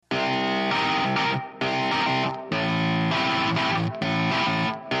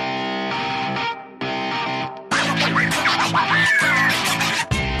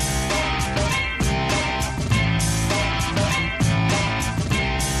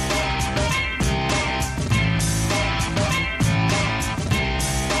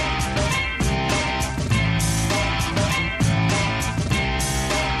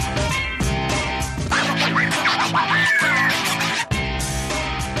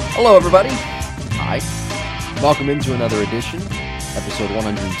Hello, everybody. Hi. Welcome into another edition, episode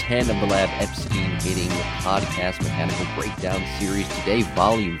 110 of the Lab Epstein Hitting Podcast Mechanical Breakdown Series. Today,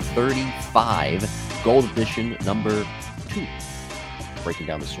 volume 35, Gold Edition number 2. Breaking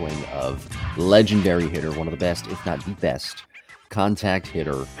down the swing of legendary hitter, one of the best, if not the best, contact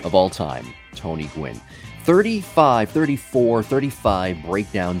hitter of all time, Tony Gwynn. 35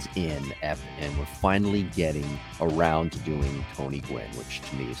 breakdowns in, and we're finally getting around to doing Tony Gwynn, which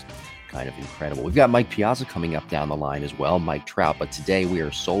to me is kind of incredible. We've got Mike Piazza coming up down the line as well, Mike Trout, but today we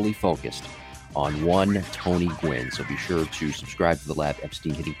are solely focused on one Tony Gwynn. So be sure to subscribe to the Lab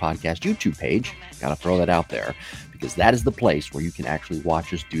Epstein Hitting Podcast YouTube page. Gotta throw that out there, because that is the place where you can actually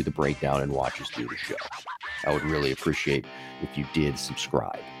watch us do the breakdown and watch us do the show. I would really appreciate if you did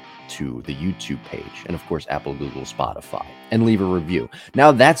subscribe to the YouTube page, and of course Apple, Google, Spotify, and leave a review.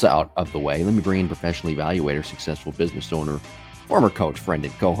 Now that's out of the way, let me bring in professional evaluator, successful business owner, former coach, friend,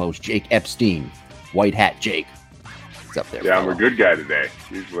 and co-host Jake Epstein. White hat Jake. What's up there? Yeah, fella? I'm a good guy today.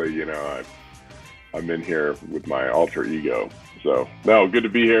 Usually, I'm in here with my alter ego. So, no, good to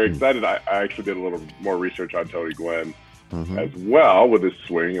be here. Excited. I actually did a little more research on Tony Gwynn as well with his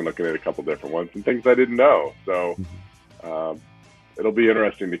swing and looking at a couple different ones and things I didn't know. So, it'll be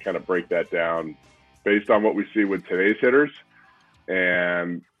interesting to kind of break that down based on what we see with today's hitters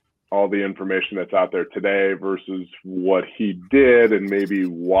and all the information that's out there today versus what he did and maybe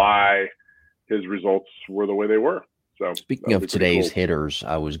why his results were the way they were. So speaking of today's hitters,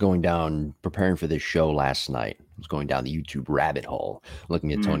 I was going down, preparing for this show last night. I was going down the YouTube rabbit hole,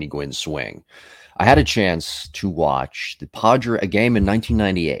 looking at Tony Gwynn's swing. I had a chance to watch a game in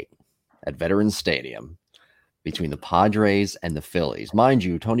 1998 at Veterans Stadium between the Padres and the Phillies. Mind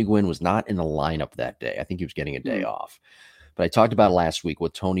you, Tony Gwynn was not in the lineup that day. I think he was getting a day off. But I talked about last week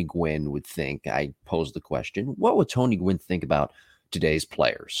what Tony Gwynn would think. I posed the question, what would Tony Gwynn think about today's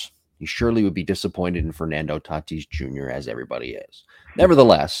players? He surely would be disappointed in Fernando Tatis Jr., as everybody is.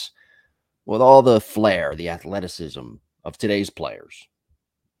 Nevertheless, with all the flair, the athleticism of today's players,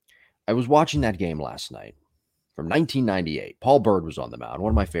 I was watching that game last night. From 1998, Paul Bird was on the mound, one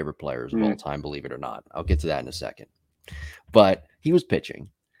of my favorite players of all time, believe it or not. I'll get to that in a second. But he was pitching,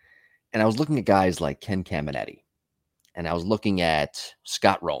 and I was looking at guys like Ken Caminetti, and I was looking at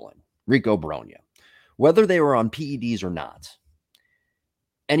Scott Rowland, Rico Brogna. Whether they were on PEDs or not,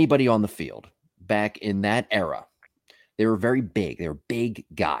 anybody on the field back in that era, they were very big. They were big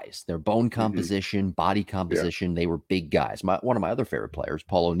guys. Their bone composition, body composition, they were big guys. One of my other favorite players,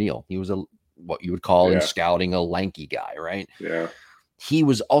 Paul O'Neill, he was what you would call in scouting a lanky guy, right? Yeah. He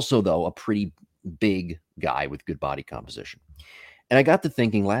was also, though, a pretty big guy with good body composition. And I got to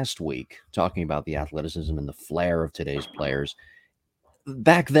thinking last week, talking about the athleticism and the flair of today's players.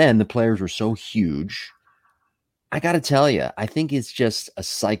 Back then, the players were so huge. I got to tell you, I think it's just a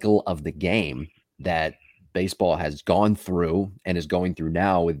cycle of the game that baseball has gone through and is going through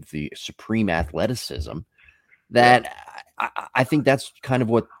now with the supreme athleticism that I think that's kind of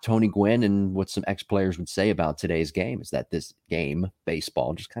what Tony Gwynn and what some ex-players would say about today's game, is that this game,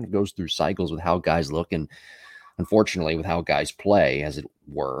 baseball, just kind of goes through cycles with how guys look and, unfortunately, with how guys play, as it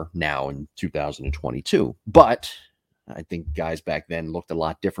were, now in 2022. But I think guys back then looked a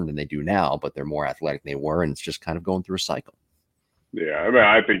lot different than they do now, but they're more athletic than they were, and it's just kind of going through a cycle. Yeah, I mean,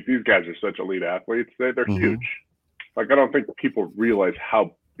 I think these guys are such elite athletes. They're huge. Like, I don't think people realize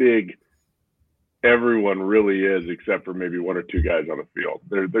how big everyone really is, except for maybe one or two guys on the field.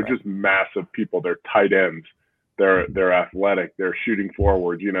 They're just massive people. They're tight ends. They're athletic. They're shooting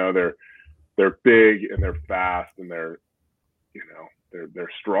forward. They're big and they're fast and they're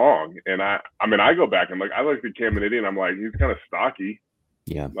strong. And I go back and I look at Caminetti and I'm like, he's kind of stocky.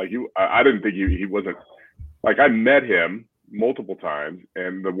 Yeah. Like I didn't think he wasn't, like, I met him multiple times,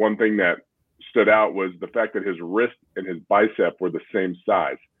 and the one thing that stood out was the fact that his wrist and his bicep were the same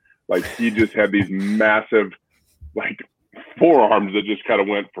size. Like, he just had these massive, like, forearms that just kind of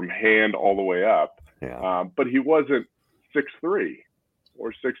went from hand all the way up. Yeah. But he wasn't 6'3"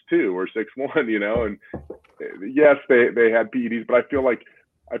 or 6'2" or 6'1", and yes, they had PEDs, but I feel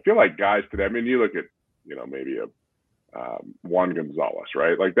like guys today, I mean, you look at, maybe a Juan Gonzalez,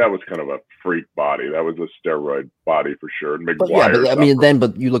 right? Like, that was kind of a freak body. That was a steroid body for sure. And McGuire,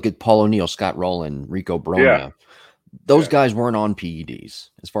 but you look at Paul O'Neill, Scott Rowland, Rico Brogna. Yeah. Those guys weren't on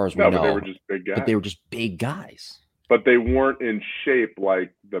PEDs, as far as we know. But they were just big guys. But they were just big guys. But they weren't in shape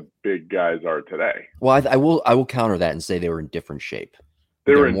like the big guys are today. Well, I will counter that and say they were in different shape.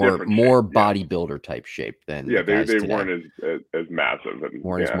 They were in more bodybuilder type shape than they today. weren't as massive and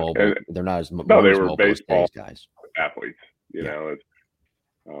weren't as mobile. They're not as no, they were mobile baseball guys, athletes. You know,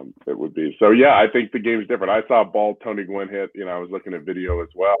 it would be. So yeah, I think the game's different. I saw a ball Tony Gwynn hit. I was looking at video as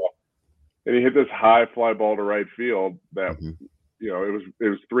well, and he hit this high fly ball to right field that it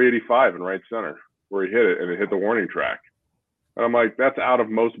was 385 in right center where he hit it, and it hit the warning track. And I'm like, that's out of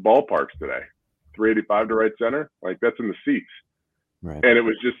most ballparks today. 385 to right center, like that's in the seats. Right. And it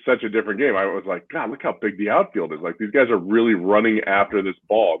was just such a different game. I was like, God, look how big the outfield is. Like these guys are really running after this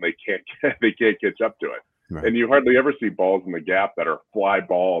ball, and they can't catch up to it. Right. And you hardly ever see balls in the gap that are fly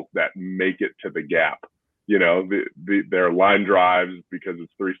balls that make it to the gap. They're line drives because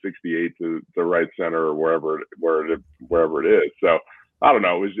it's 368 to the right center or wherever it is. So I don't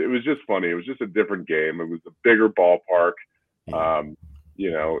know. It was just funny. It was just a different game. It was a bigger ballpark.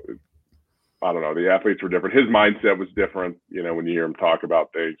 Yeah. I don't know. The athletes were different. His mindset was different, when you hear him talk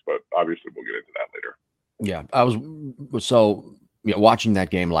about things, but obviously we'll get into that later. Yeah. I was watching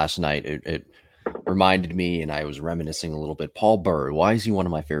that game last night. It reminded me, and I was reminiscing a little bit. Paul Byrd, why is he one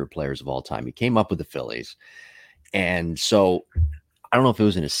of my favorite players of all time? He came up with the Phillies. And so I don't know if it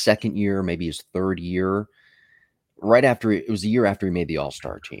was in his second year, maybe his third year, right after it was the year after he made the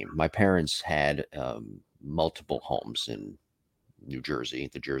All-Star team. My parents had multiple homes in New Jersey,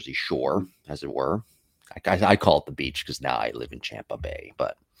 the Jersey Shore, as it were. I call it the beach because now I live in Tampa Bay.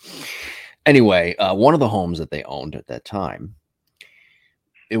 But anyway, one of the homes that they owned at that time,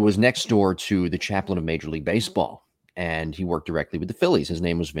 it was next door to the chaplain of Major League Baseball, and he worked directly with the Phillies. His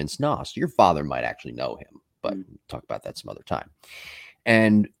name was Vince Noss. Your father might actually know him, but we'll talk about that some other time.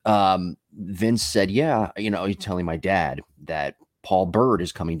 And Vince said, he's telling my dad that Paul Byrd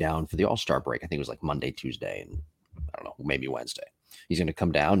is coming down for the All-Star break. I think it was like Monday, Tuesday, and I don't know, maybe Wednesday. He's going to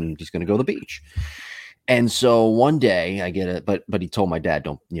come down and he's going to go to the beach. And so one day I get it, but he told my dad,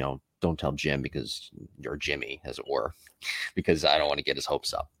 don't tell Jim because you're Jimmy, as it were, because I don't want to get his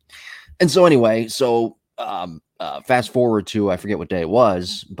hopes up. And so anyway, fast forward to, I forget what day it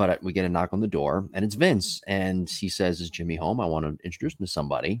was, but we get a knock on the door and it's Vince. And he says, is Jimmy home? I want to introduce him to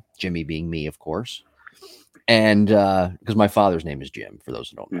somebody. Jimmy being me, of course. And because my father's name is Jim, for those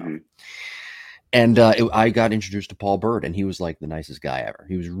who don't know. Mm-hmm. And I got introduced to Paul Byrd, and he was like the nicest guy ever.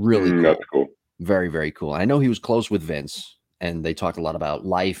 He was really cool. That's cool. Very, very cool. And I know he was close with Vince, and they talked a lot about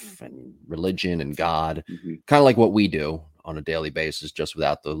life and religion and God, kind of like what we do on a daily basis, just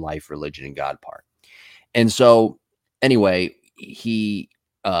without the life, religion, and God part. And so anyway, they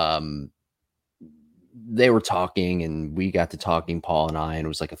were talking, and we got to talking, Paul and I, and it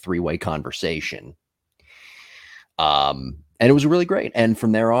was like a three-way conversation. And it was really great. And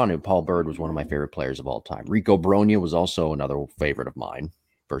from there on, Paul Byrd was one of my favorite players of all time. Rico Brogna was also another favorite of mine,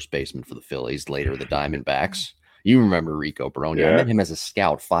 first baseman for the Phillies, later the Diamondbacks. You remember Rico Brogna. I met him as a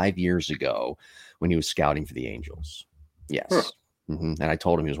scout 5 years ago when he was scouting for the Angels. Yes. Huh. And I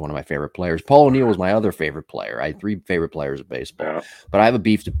told him he was one of my favorite players. Paul O'Neill was my other favorite player. I had three favorite players of baseball, but I have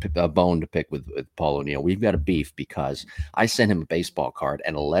a bone to pick with Paul O'Neill. We've got a beef because I sent him a baseball card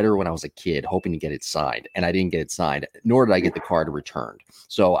and a letter when I was a kid, hoping to get it signed, and I didn't get it signed, nor did I get the card returned.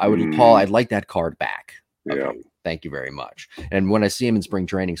 So Paul, I'd like that card back. Okay. Thank you very much. And when I see him in spring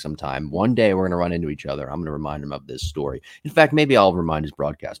training sometime, one day we're going to run into each other. I'm going to remind him of this story. In fact, maybe I'll remind his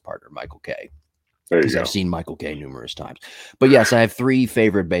broadcast partner, Michael Kay. Because I've seen Michael Kay numerous times. But yes, I have three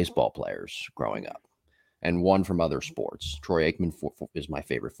favorite baseball players growing up and one from other sports. Troy Aikman is my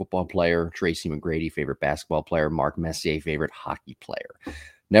favorite football player. Tracy McGrady, favorite basketball player. Mark Messier, favorite hockey player.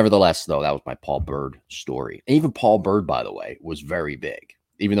 Nevertheless, though, that was my Paul Byrd story. And even Paul Byrd, by the way, was very big.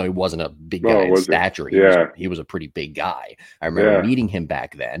 Even though he wasn't a big guy in stature, he was a pretty big guy. I remember meeting him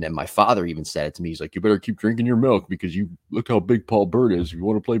back then, and my father even said it to me. He's like, you better keep drinking your milk because you look how big Paul Byrd is. If you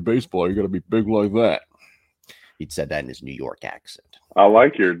want to play baseball, you got to be big like that. He'd said that in his New York accent. I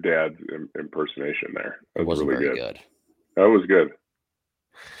like your dad's impersonation there. It wasn't really very good. That was good.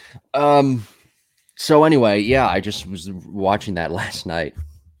 So anyway, I just was watching that last night.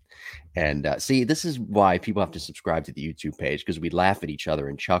 And see, this is why people have to subscribe to the YouTube page, because we laugh at each other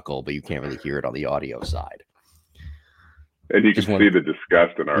and chuckle, but you can't really hear it on the audio side. And you can see the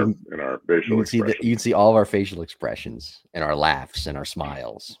disgust in our facial expressions. You can see all of our facial expressions and our laughs and our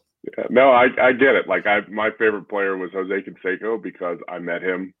smiles. Yeah, no, I get it. Like my favorite player was Jose Canseco because I met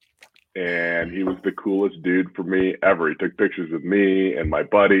him, and he was the coolest dude for me ever. He took pictures with me and my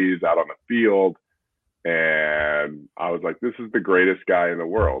buddies out on the field. And I was like, this is the greatest guy in the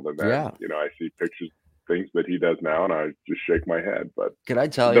world. And then, I see pictures, things that he does now, and I just shake my head. But can I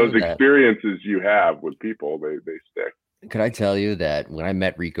tell you those experiences you have with people, they stick. Could I tell you that when I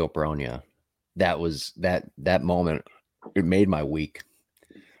met Rico Brogna, that was that moment, it made my week.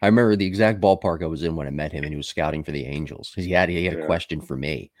 I remember the exact ballpark I was in when I met him, and he was scouting for the Angels. He had a question for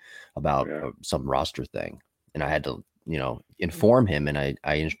me about some roster thing. And I had to inform him. And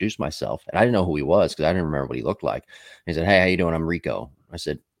I introduced myself, and I didn't know who he was because I didn't remember what he looked like. He said, "Hey, how you doing? I'm Rico." I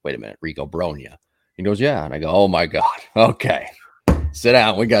said, "Wait a minute, Rico Bronya." He goes, "Yeah." And I go, "Oh my God. Okay. Sit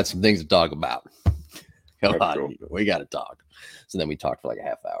down. We got some things to talk about. Come on. Cool. We got to talk." So then we talked for like a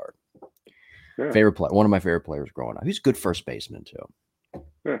half hour. Yeah. Favorite player, one of my favorite players growing up. He's a good first baseman too.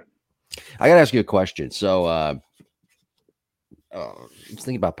 Yeah. I got to ask you a question. So I was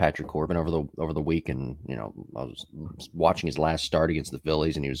thinking about Patrick Corbin over the week, and I was watching his last start against the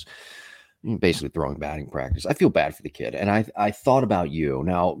Phillies, and he was basically throwing batting practice. I feel bad for the kid, and I thought about you.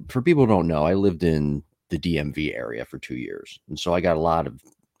 Now, for people who don't know, I lived in the DMV area for 2 years, and so I got a lot of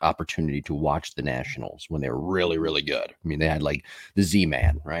opportunity to watch the Nationals when they were really, really good. I mean, they had like the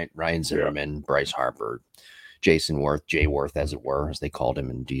Z-Man, right? Ryan Zimmerman, Bryce Harper, Jason Worth, Jay Worth, as it were, as they called him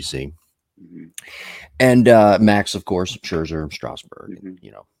in DC. Mm-hmm. And Max, of course, Scherzer, Strasburg,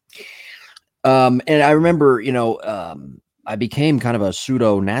 and I remember, I became kind of a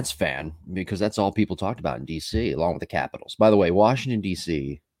pseudo Nats fan because that's all people talked about in DC, along with the Capitals. By the way, Washington,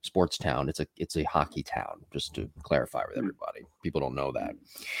 DC, sports town. It's a hockey town, just to clarify with everybody. People don't know that.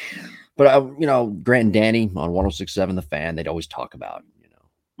 But, Grant and Danny on 106.7 The Fan, they'd always talk about,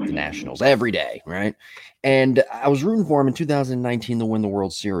 the Nationals every day, right? And I was rooting for him in 2019 to win the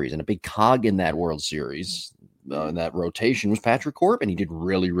World Series. And a big cog in that World Series, that rotation, was Patrick Corbin. He did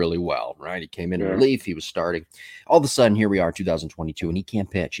really, really well, right? He came in relief. He was starting. All of a sudden, here we are, 2022, and he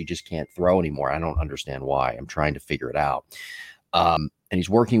can't pitch. He just can't throw anymore. I don't understand why. I'm trying to figure it out. And he's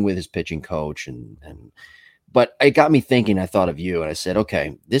working with his pitching coach. But it got me thinking. I thought of you, and I said,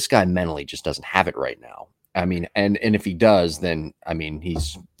 okay, this guy mentally just doesn't have it right now. I mean, and if he does, then, I mean,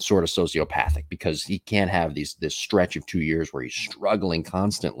 he's sort of sociopathic because he can't have this stretch of 2 years where he's struggling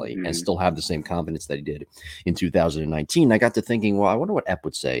constantly and still have the same confidence that he did in 2019. I got to thinking, well, I wonder what Epp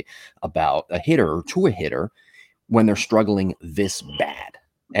would say about a hitter when they're struggling this bad.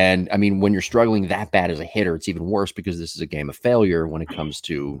 And I mean, when you're struggling that bad as a hitter, it's even worse because this is a game of failure when it comes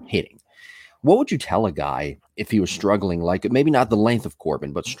to hitting. What would you tell a guy if he was struggling like, maybe not the length of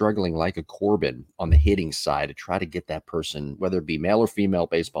Corbin, but struggling like a Corbin on the hitting side to try to get that person, whether it be male or female,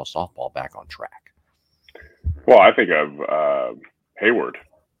 baseball, softball, back on track? Well, I think of Hayward,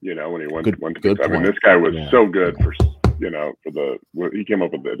 when he went to, I mean, this guy was so good for he came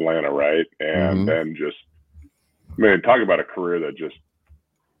up with Atlanta, right? And then just, talk about a career that just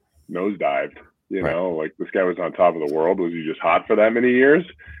nosedived, like this guy was on top of the world. Was he just hot for that many years?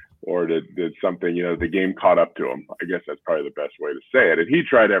 Or did something, the game caught up to him? I guess that's probably the best way to say it. And he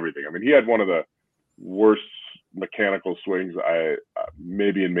tried everything. I mean, he had one of the worst mechanical swings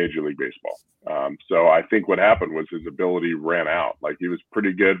maybe in Major League Baseball. So I think what happened was his ability ran out. Like, he was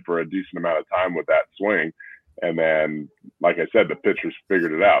pretty good for a decent amount of time with that swing. And then, like I said, the pitchers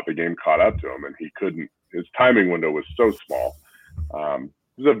figured it out. The game caught up to him, and he couldn't. His timing window was so small. It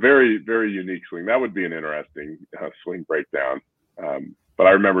was a very, very unique swing. That would be an interesting swing breakdown. But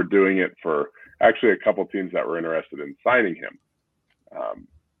I remember doing it for actually a couple teams that were interested in signing him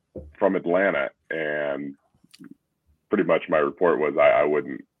from Atlanta, and pretty much my report was I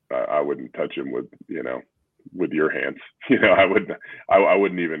wouldn't touch him with your hands. I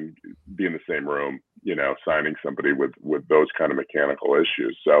wouldn't even be in the same room, signing somebody with those kind of mechanical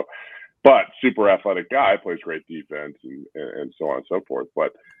issues. So, but super athletic guy, plays great defense and so on and so forth.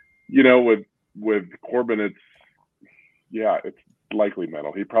 But with Corbin, it's likely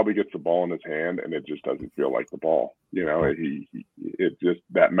mental. He probably gets the ball in his hand and it just doesn't feel like the ball. It just,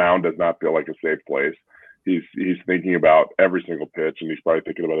 that mound does not feel like a safe place. He's thinking about every single pitch, and he's probably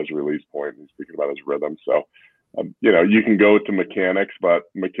thinking about his release point. He's thinking about his rhythm. So, you can go to mechanics, but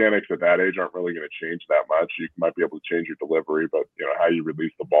mechanics at that age aren't really going to change that much. You might be able to change your delivery, but how you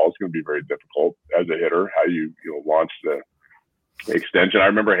release the ball is going to be very difficult as a hitter. How you launch the extension. I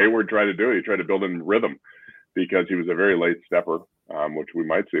remember Hayward tried to do it. He tried to build in rhythm because he was a very late stepper, which we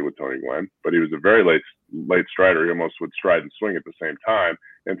might see with Tony Gwynn, but he was a very late strider. He almost would stride and swing at the same time.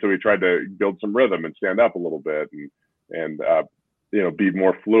 And so he tried to build some rhythm and stand up a little bit and be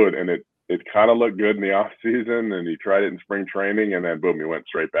more fluid. And it kind of looked good in the off season, and he tried it in spring training, and then boom, he went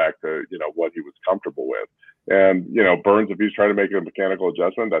straight back to, what he was comfortable with. And, Burns, if he's trying to make a mechanical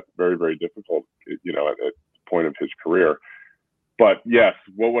adjustment, that's very, very difficult, at the point of his career. But yes,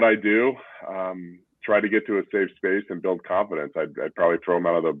 what would I do? Try to get to a safe space and build confidence. I'd probably throw him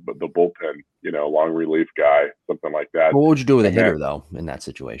out of the bullpen, long relief guy, something like that. What would you do with a hitter, though, in that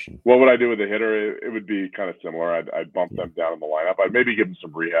situation? What would I do with a hitter? It would be kind of similar. I'd bump them down in the lineup. I'd maybe give them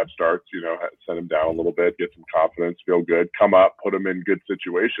some rehab starts, send them down a little bit, get some confidence, feel good, come up, put them in good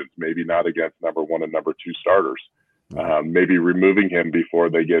situations, maybe not against number 1 and number 2 starters. Maybe removing him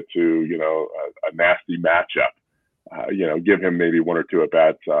before they get to, a nasty matchup. give him maybe one or two at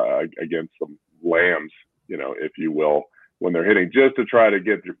bats against some lambs, if you will, when they're hitting, just to try to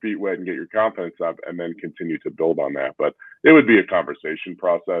get your feet wet and get your confidence up, and then continue to build on that. But it would be a conversation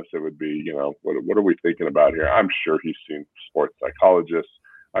process. It would be, what are we thinking about here? I'm sure he's seen sports psychologists.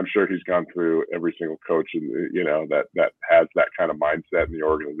 I'm sure he's gone through every single coach, that has that kind of mindset in the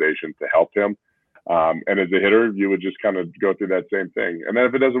organization to help him. And as a hitter, you would just kind of go through that same thing. And then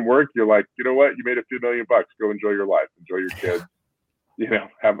if it doesn't work, you're like, you know what? You made a few $1 million. Go enjoy your life. Enjoy your kids. You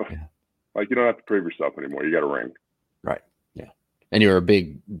don't have to prove yourself anymore. You got a ring. Right. Yeah. And you're a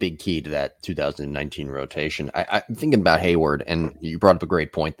big key to that 2019 rotation. I'm thinking about Hayward, and you brought up a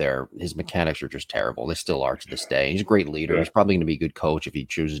great point there. His mechanics are just terrible. They still are to this day. He's a great leader. Yeah. He's probably going to be a good coach if he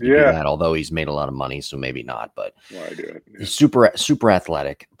chooses to do that, although he's made a lot of money, so maybe not. But he's super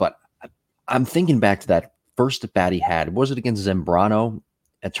athletic. But I'm thinking back to that first at bat he had. Was it against Zambrano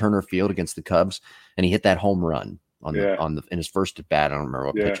at Turner Field against the Cubs? And he hit that home run in his first at bat. I don't remember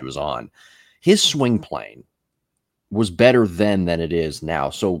what pitch it was on. His swing plane was better then than it is now.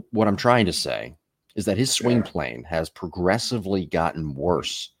 So what I'm trying to say is that his swing plane has progressively gotten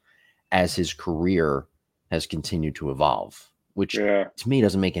worse as his career has continued to evolve, which to me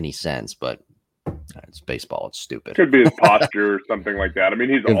doesn't make any sense, but it's baseball. It's stupid. Could be his posture or something like that. I mean,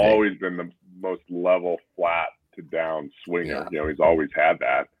 he's always been the most level, flat to down swinger. He's always had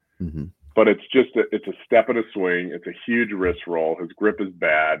that. Mm-hmm. But it's a step in a swing. It's a huge wrist roll. His grip is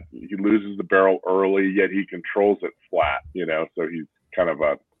bad. He loses the barrel early, yet he controls it flat. So he's kind of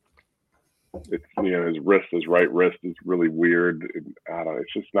his right wrist is really weird. I don't know.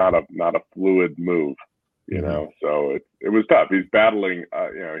 It's just not a fluid move. So it was tough. He's battling.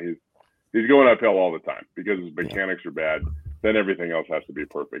 He's going uphill all the time because his mechanics are bad. Then everything else has to be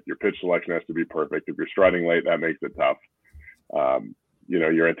perfect. Your pitch selection has to be perfect. If you're striding late, that makes it tough.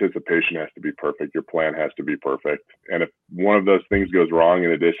 Your anticipation has to be perfect. Your plan has to be perfect. And if one of those things goes wrong,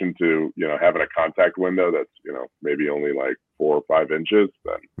 in addition to, having a contact window that's, maybe only like 4 or 5 inches,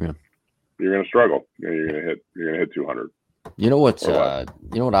 then you're going to struggle. You're going to hit 200. You know what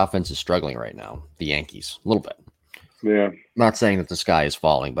offense is struggling right now? The Yankees, a little bit. Yeah. Not saying that the sky is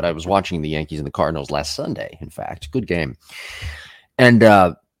falling, but I was watching the Yankees and the Cardinals last Sunday. In fact, good game. And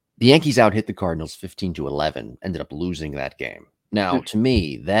the Yankees out hit the Cardinals 15-11, ended up losing that game. Now, to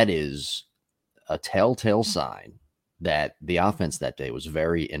me, that is a telltale sign that the offense that day was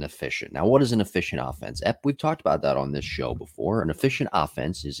very inefficient. Now, what is an efficient offense? We've talked about that on this show before. An efficient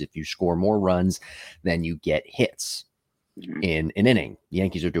offense is if you score more runs than you get hits in an inning. The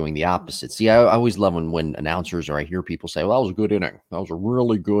Yankees are doing the opposite. See, I always love when announcers or I hear people say, well, that was a good inning. That was a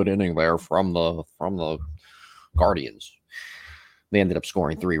really good inning there from the Guardians. They ended up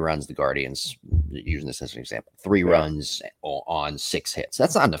scoring 3 runs, the Guardians, using this as an example, 3 runs on 6 hits.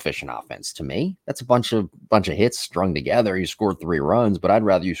 That's not an efficient offense to me. That's a bunch of hits strung together. You scored 3 runs, but I'd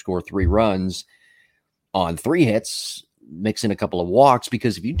rather you score 3 runs on 3 hits, mix in a couple of walks,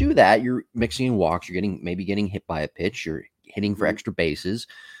 because if you do that, you're mixing in walks, you're getting hit by a pitch, you're hitting for extra bases,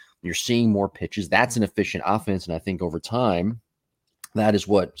 you're seeing more pitches. That's an efficient offense, and I think over time, that is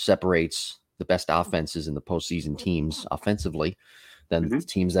what separates the best offenses in the postseason teams offensively than the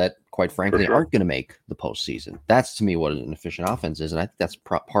teams that, quite frankly, aren't going to make the postseason. That's, to me, what an efficient offense is, and I think that's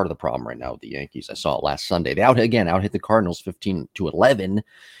part of the problem right now with the Yankees. I saw it last Sunday. They out hit the Cardinals 15-11,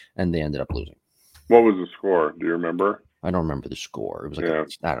 and they ended up losing. What was the score? Do you remember? I don't remember the score. It was like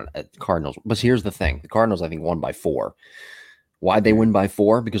I don't know, Cardinals. But here's the thing: the Cardinals, I think, won by 4. Why'd they win by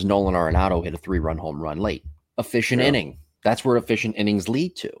 4? Because Nolan Arenado hit a 3-run home run late. Efficient inning. That's where efficient innings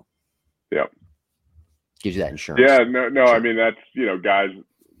lead to. Yeah. Gives you that insurance. Yeah, no. I mean, that's, guys,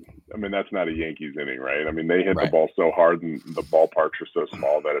 I mean, that's not a Yankees inning, right? I mean, they hit the ball so hard and the ballparks are so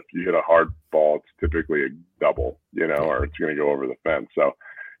small that if you hit a hard ball, it's typically a double, or it's going to go over the fence. So,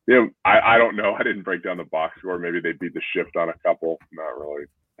 I don't know. I didn't break down the box score. Maybe they beat the shift on a couple. Not really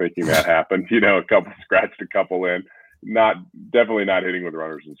thinking that happened. A couple scratched a couple in. Definitely not hitting with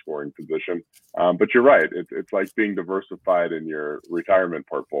runners in scoring position. But you're right. It's like being diversified in your retirement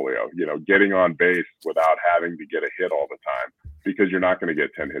portfolio, getting on base without having to get a hit all the time, because you're not going to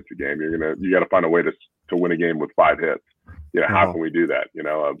get 10 hits a game. You got to find a way to win a game with 5 hits. How can we do that?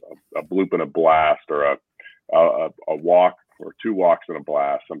 A bloop and a blast, or a walk, or 2 walks and a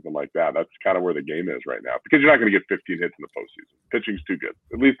blast, something like that. That's kind of where the game is right now, because you're not going to get 15 hits in the postseason. Pitching's too good.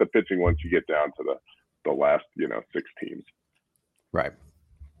 At least the pitching, once you get down to the last 6 teams. Right.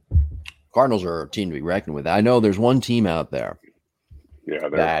 Cardinals are a team to be reckoned with. I know there's one team out there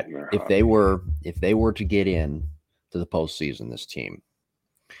that if they were to get in to the postseason, this team,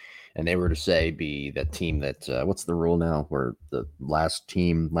 and they were to say be that team that what's the rule now where the last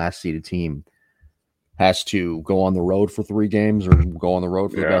seeded team has to go on the road for 3 games or go on the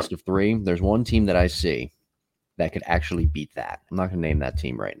road for the best of 3. There's one team that I see that could actually beat that. I'm not going to name that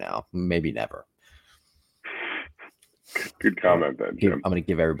team right now. Maybe never. Good comment, then, Jim. I'm going to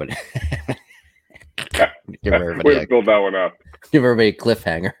give everybody. Way to build that one up. Give everybody a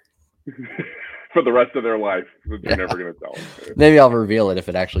cliffhanger for the rest of their life. You're never going to tell them. Maybe I'll reveal it if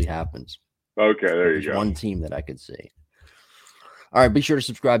it actually happens. Okay, There's you go. One team that I could see. All right, be sure to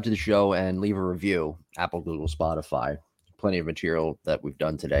subscribe to the show and leave a review. Apple, Google, Spotify. Plenty of material that we've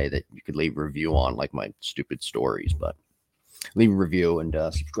done today that you could leave a review on, like my stupid stories. But leave a review and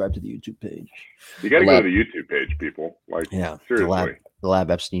subscribe to the YouTube page. You got to go to the YouTube page, people. Like, seriously. The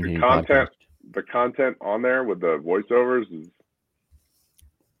Lab Epstein content. The content on there with the voiceovers is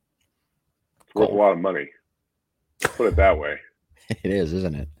worth a lot of money. Put it that way. It is,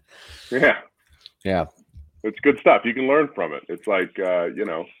 isn't it? Yeah. It's good stuff. You can learn from it. It's like,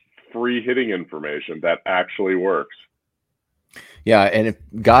 free hitting information that actually works. Yeah, and if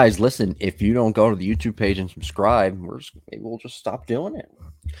guys, listen, if you don't go to the YouTube page and subscribe, maybe we'll just stop doing it.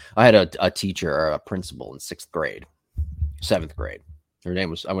 I had a teacher or a principal in 6th grade, 7th grade. Her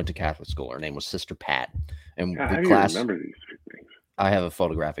name was, I went to Catholic school. Her name was Sister Pat. And God, the class, remember these things? I have a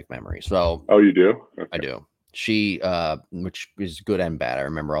photographic memory. So, oh, you do? Okay. I do. She, which is good and bad. I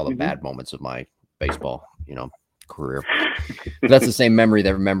remember all the bad moments of my baseball, career. But that's the same memory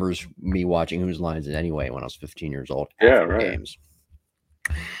that remembers me watching Whose Lines It Anyway when I was 15 years old. Games.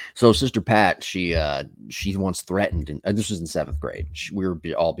 So Sister Pat, she once threatened, and this was in 7th grade. We were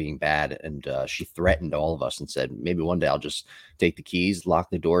all being bad, and she threatened all of us and said, maybe one day I'll just take the keys, lock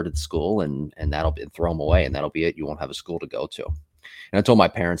the door to the school, and that'll be, throw them away, and that'll be it. You won't have a school to go to. And I told my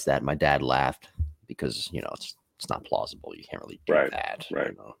parents that, and my dad laughed because it's not plausible. You can't really do that.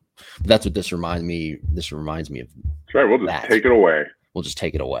 Right. But that's what this reminds me of. That's right. We'll just take it away. We'll just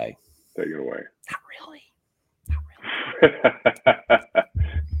take it away. Take it away. Not really.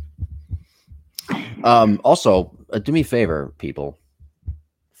 Also, do me a favor, people,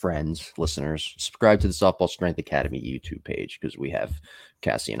 friends, listeners, subscribe to the Softball Strength Academy YouTube page because we have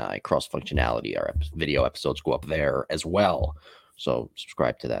Cassie and I cross functionality. Our video episodes go up there as well. So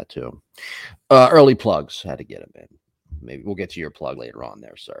subscribe to that too. Early plugs, had to get them in. Maybe we'll get to your plug later on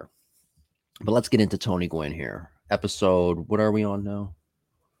there, sir. But let's get into Tony Gwynn here. Episode, what are we on now?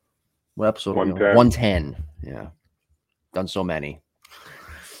 What episode are we on? 110. Yeah. Done so many.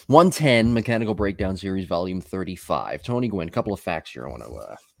 110, Mechanical Breakdown Series, Volume 35. Tony Gwynn, a couple of facts here I want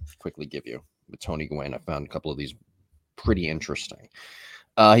to quickly give you. With Tony Gwynn, I found a couple of these pretty interesting.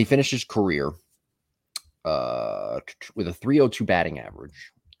 He finished his career with a 302 batting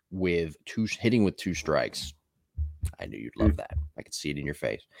average, with hitting with 2 strikes. I knew you'd love that. I could see it in your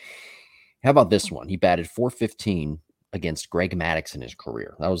face. How about this one? He batted .415 against Greg Maddux in his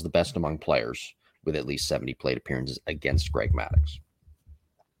career. That was the best among players with at least 70 plate appearances against Greg Maddux.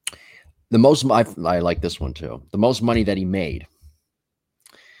 The most, I like this one too. The most money that he made,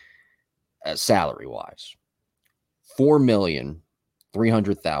 salary-wise,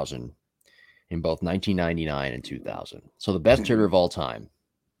 $4,300,000 in both 1999 and 2000. So the best hitter of all time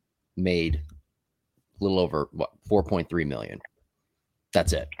made a little over $4.3 million.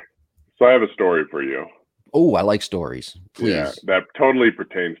 That's it. So I have a story for you. Oh, I like stories. Please. Yeah, that totally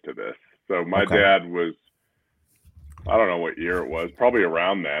pertains to this. So my dad was, I don't know what year it was, probably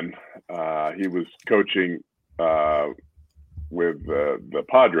around then. He was coaching with the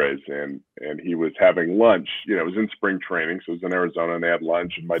Padres, and he was having lunch. It was in spring training, so it was in Arizona, and they had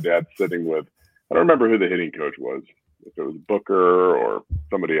lunch. And my dad's sitting with, I don't remember who the hitting coach was, if it was Booker or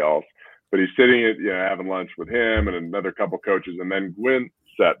somebody else, but he's sitting at having lunch with him and another couple coaches, and then Gwynn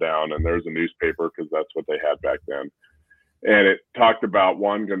sat down, and there's a newspaper because that's what they had back then. And it talked about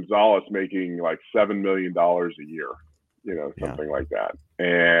Juan Gonzalez making like $7 million a year, something like that.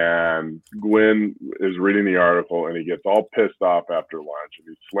 And Gwynn is reading the article, and he gets all pissed off after lunch, and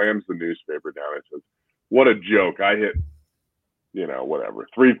he slams the newspaper down and says, "What a joke. I hit, whatever,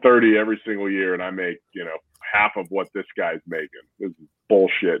 330 every single year, and I make, half of what this guy's making. This is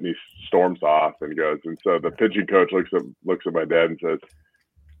bullshit." And he storms off and goes. And so the pitching coach looks at my dad and says,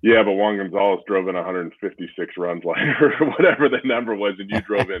 "Yeah, but Juan Gonzalez drove in 156 runs or whatever the number was, and you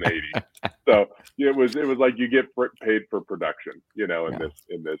drove in 80." So it was like you get paid for production,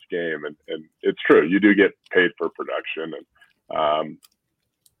 in this game, and it's true, you do get paid for production. And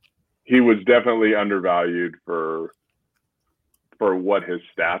he was definitely undervalued for what his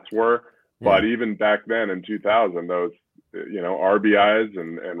stats were, but even back then in 2000, those RBIs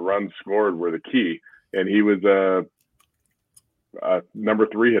and runs scored were the key, and he was a number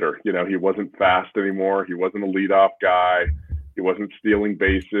 3 hitter. He wasn't fast anymore. He wasn't a leadoff guy. He wasn't stealing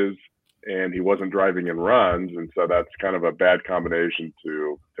bases. and he wasn't driving in runs, and so that's kind of a bad combination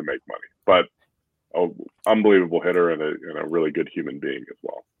to make money. But an unbelievable hitter and a really good human being as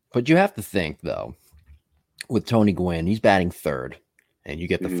well. But you have to think, though, with Tony Gwynn, he's batting third, and you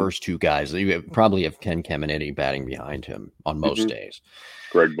get the first two guys. You probably have Ken Caminiti batting behind him on most days.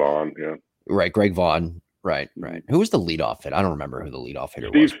 Greg Vaughn, yeah. Right, Greg Vaughn. Right. Who was the leadoff hitter? I don't remember who the leadoff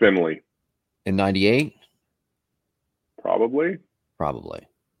hitter was. Steve Finley. In 98? Probably.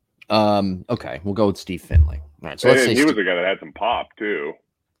 Okay, we'll go with Steve Finley. All right, so let's say he was a guy that had some pop, too.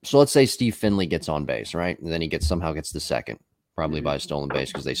 So let's say Steve Finley gets on base, right? And then he somehow gets the second, probably by a stolen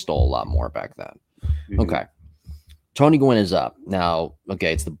base because they stole a lot more back then. Okay. Tony Gwynn is up. Now,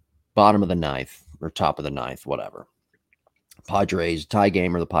 okay, it's the bottom of the ninth or top of the ninth, whatever. Padres tie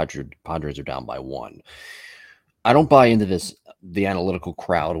game, or the Padres are down by 1. I don't buy into the analytical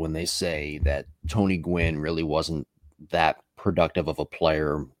crowd when they say that Tony Gwynn really wasn't that productive of a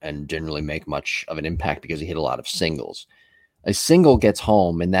player and didn't really make much of an impact because he hit a lot of singles. A single gets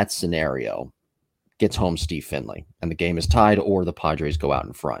home in that scenario, gets home Steve Finley, and the game is tied or the Padres go out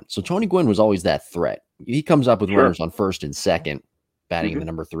in front. So Tony Gwynn was always that threat. He comes up with runners on first and second, batting in the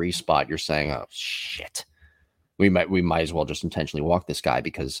number 3 spot. You're saying, oh, shit. We might as well just intentionally walk this guy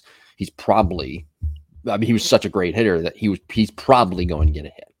because he's probably, he was such a great hitter that he's probably going to get a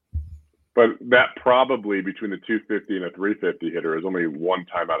hit. But that probably between the 250 and a 350 hitter is only 1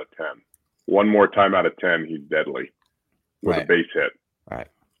 time out of 10. One more time out of 10, he's deadly with a base hit. Right.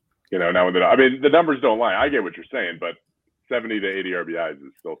 Now the numbers don't lie. I get what you're saying, but 70 to 80 RBIs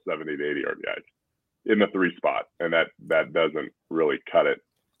is still 70 to 80 RBIs in the 3 spot, and that doesn't really cut it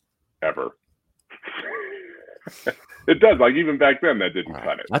ever. It does. Like even back then, that didn't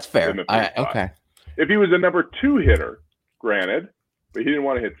cut it. That's fair. Okay. If he was a number 2 hitter, granted, but he didn't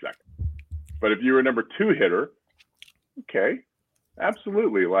want to hit second. But if you were a number 2 hitter, okay,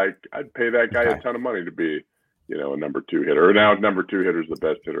 absolutely. Like I'd pay that guy a ton of money to be, a number 2 hitter. Now number 2 hitter is the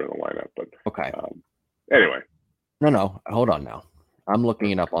best hitter in the lineup. But anyway. No, hold on now. I'm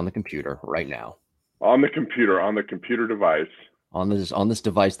looking it up on the computer right now. On the computer device. On this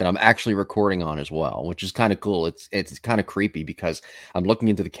device that I'm actually recording on as well, which is kind of cool. It's kind of creepy because I'm looking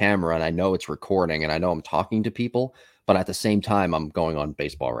into the camera and I know it's recording and I know I'm talking to people, but at the same time I'm going on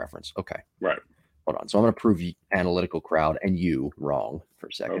Baseball Reference. Okay. Right. Hold on. So I'm going to prove you analytical crowd and you wrong for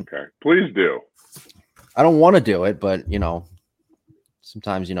a second. Okay. Please do. I don't want to do it, but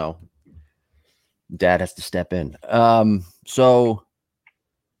sometimes dad has to step in. Damn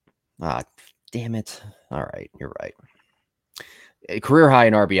it. All right, you're right. A career high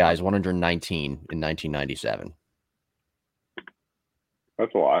in RBIs, 119 in 1997.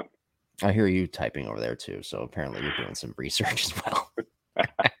 That's a lot. I hear you typing over there too, so apparently you're doing some research as well.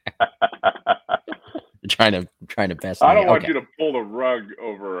 You're trying to best. I don't want you to pull the rug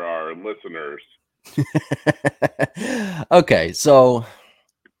over our listeners. Okay, so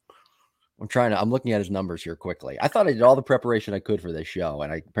I'm looking at his numbers here quickly. I thought I did all the preparation I could for this show,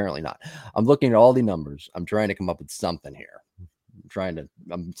 and apparently not. I'm looking at all the numbers. I'm trying to come up with something here.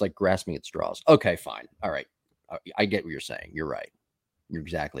 It's like grasping at straws. Okay, fine. All right. I get what you're saying. You're right. You're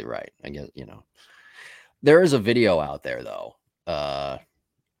exactly right. I guess, there is a video out there though,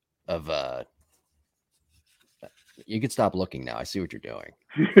 you could stop looking now. I see what you're doing.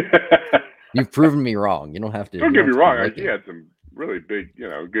 You've proven me wrong. You don't have to. Don't get me wrong. He had some really big,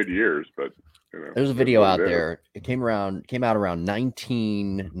 good years, but there's a video out there. It came out around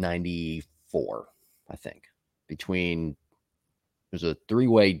 1994, I think. There's a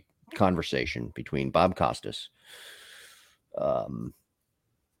 3-way conversation between Bob Costas,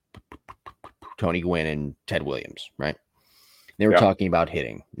 Tony Gwynn, and Ted Williams, right? They were talking about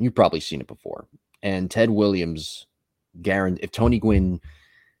hitting. You've probably seen it before. And Ted Williams guaranteed if Tony Gwynn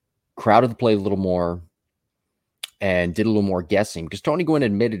crowded the plate a little more and did a little more guessing, because Tony Gwynn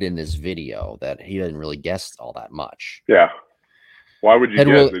admitted in this video that he didn't really guess all that much. Yeah. Why would you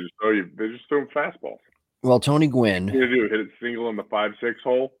guess? They just throw him fastballs. Well, Tony Gwynn. What do? Hit it single in the 5-6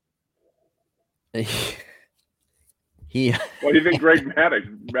 hole? Well, you think Greg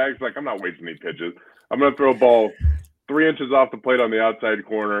Maddux like, I'm not wasting any pitches. I'm going to throw a ball 3 inches off the plate on the outside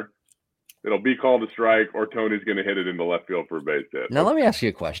corner. It'll be called a strike, or Tony's going to hit it into left field for a base hit. Now, let me ask you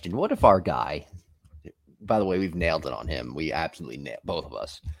a question. What if our guy, by the way, we've nailed it on him. We absolutely nailed, both of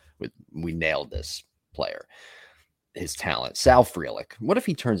us. We nailed this player, his talent. Sal Frelick. What if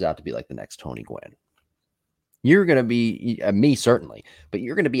he turns out to be like the next Tony Gwynn? You're going to be, me certainly, but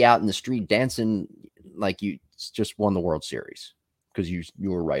you're going to be out in the street dancing like you just won the World Series because you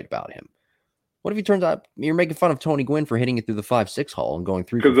were right about him. What if he turns out you're making fun of Tony Gwynn for hitting it through the 5-6 hole and going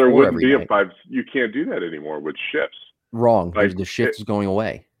 3 for 4 because there wouldn't be night. a 5. You can't do that anymore with shifts. Wrong. Like, the shift is going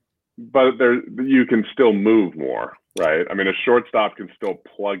away. but you can still move more, right? I mean, a shortstop can still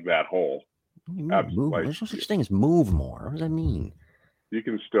plug that hole. Move. There's no such thing as move more. What does that mean? You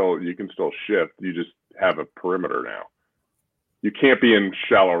can still shift. You just have a perimeter now. You can't be in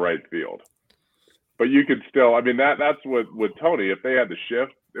shallow right field, but you could still. I mean, that's what with Tony. If they had to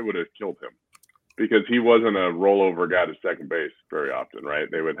shift, it would have killed him because he wasn't a rollover guy to second base very often, right?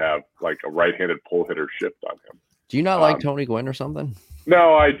 They would have like a right-handed pull hitter shift on him. Do you not like Tony Gwynn or something?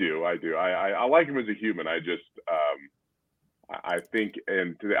 No, I do. I like him as a human. I just I think,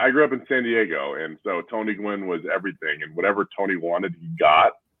 and I grew up in San Diego, and so Tony Gwynn was everything, and whatever Tony wanted, he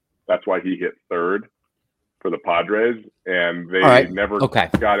got. That's why he hit third for the Padres, and they never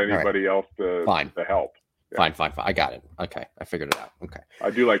got anybody else to help. Yeah. Fine. I got it. Okay, I figured it out. Okay. I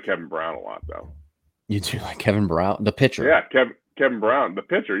do like Kevin Brown a lot, though. You do like Kevin Brown, the pitcher? Yeah, Kevin Brown, the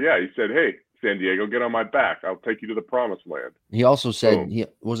pitcher. Yeah, he said, "Hey, San Diego, get on my back. I'll take you to the promised land." He also said,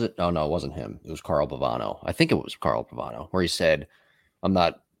 was it? Oh, no, it wasn't him. It was Carl Pavano. I think it was Carl Pavano, where he said, "I'm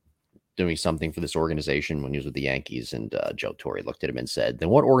not doing something for this organization," when he was with the Yankees. And Joe Torre looked at him and said, "Then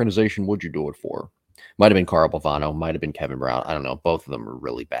what organization would you do it for?" Might have been Carl Pavano, might have been Kevin Brown. I don't know. Both of them are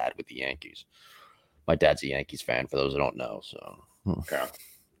really bad with the Yankees. My dad's a Yankees fan, for those who don't know. So yeah,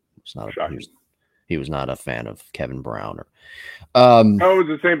 it's not he was not a fan of Kevin Brown. Or no, it was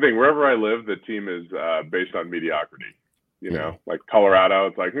the same thing. Wherever I live, the team is based on mediocrity. You know, like Colorado,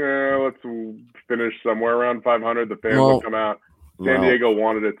 it's like, let's finish somewhere around 500. The fans will come out. San Diego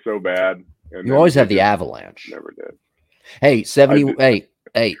wanted it so bad. And you always have the Avalanche. Never did. Hey, 70.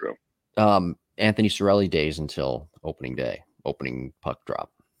 Hey. Anthony Cirelli days until opening day, opening puck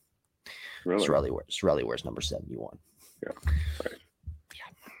drop. Really? Cirelli wears number 71. Yeah. Right. Yeah.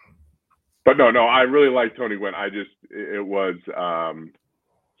 But no, I really like Tony Gwynn.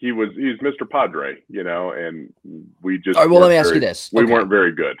 He's Mr. Padre, you know, and we just. All right, well, let me ask you this. We weren't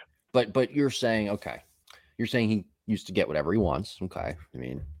very good. But you're saying, you're saying he used to get whatever he wants. Okay. I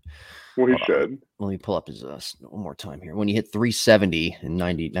mean, well, he should. Let me pull up his one more time here. When he hit 370 in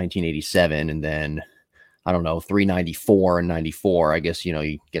 1987, and then I don't know, 394 and 94, I guess, you know,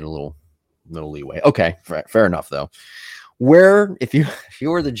 you get a little leeway. Okay, fair enough though. Where if you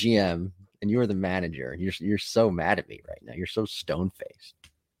were the GM and you were the manager, you're so mad at me right now. You're so stone-faced.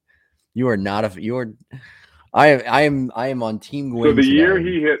 You are not I am on Team Gwynn. So the year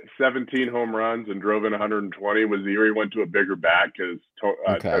he hit 17 home runs and drove in 120 was the year he went to a bigger bat because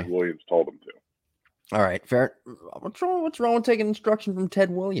Ted Williams told him to. All right, fair. What's wrong with taking instruction from Ted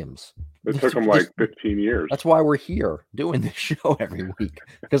Williams? It took him like 15 years. That's why we're here doing this show every week,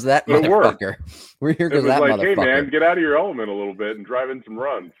 because that motherfucker. We're here because that motherfucker. Hey man, get out of your element a little bit and drive in some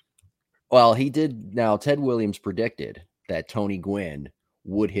runs. Well, he did. Now Ted Williams predicted that Tony Gwynn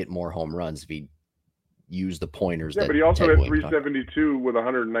would hit more home runs if he used the pointers. Yeah, but he also had 372 with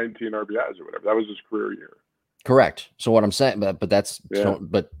 119 RBIs or whatever. That was his career year. Correct. So what I'm saying, but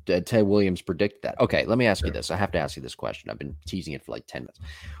Ted Williams predicted that. Okay, let me ask you this. I have to ask you this question. I've been teasing it for like 10 minutes.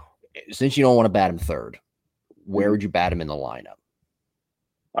 Since you don't want to bat him third, where would you bat him in the lineup?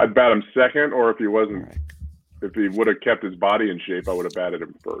 I'd bat him second, or if he would have kept his body in shape, I would have batted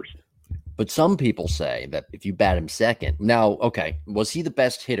him first. But some people say that if you bat him second, now, was he the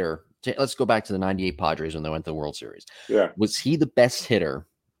best hitter? Let's go back to the 98 Padres when they went to the World Series. Yeah. Was he the best hitter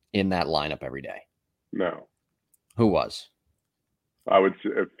in that lineup every day? No. Who was? I would say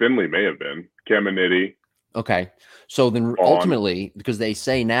Finley may have been. Caminiti. Okay. So then ultimately, because they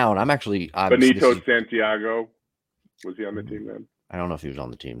say now, and I'm actually... Benito Santiago. Was he on the team then? I don't know if he was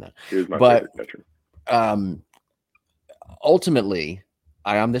on the team then. He was my favorite catcher. Ultimately,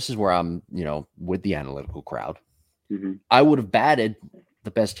 this is where I'm, with the analytical crowd. Mm-hmm. I would have batted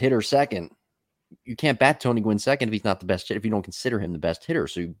the best hitter second. You can't bat Tony Gwynn second if he's not the best hitter, if you don't consider him the best hitter.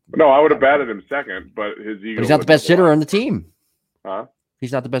 So I would have batted him second, but his ego. But he's not the best hitter on the team. Huh?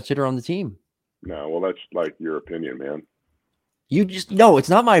 He's not the best hitter on the team. No, well, that's like your opinion, man. It's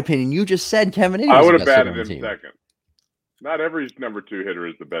not my opinion. You just said Kevin. I would have batted him second. Not every number two hitter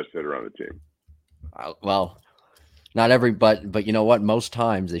is the best hitter on the team. Well, not every, but you know what? Most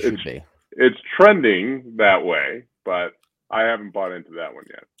times they should be. It's trending that way, but I haven't bought into that one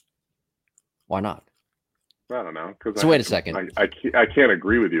yet. Why not? I don't know. So wait a second. I can't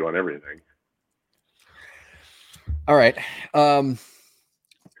agree with you on everything. All right. So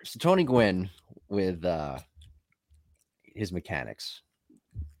Tony Gwynn with his mechanics,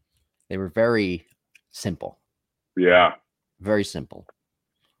 they were very simple. Yeah. Very simple.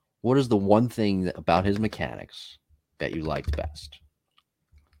 What is the one thing about his mechanics that you liked best?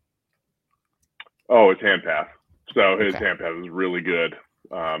 Oh, his hand pass. So his hand pass was really good.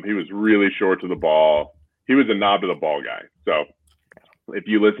 He was really short to the ball. He was a knob to the ball guy. So if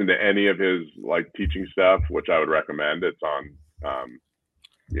you listen to any of his like teaching stuff, which I would recommend, it's on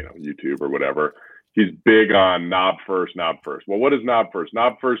YouTube or whatever. He's big on knob first. Well, what is knob first?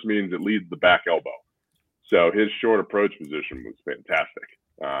 Knob first means it leads the back elbow. So his short approach position was fantastic.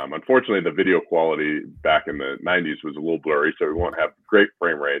 Unfortunately, the video quality back in the 90s was a little blurry, so we won't have great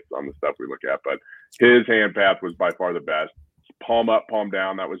frame rates on the stuff we look at. But his hand path was by far the best. Palm up, palm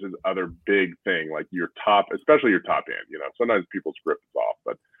down. That was his other big thing. Like your top, especially your top hand. Sometimes people's grip is off,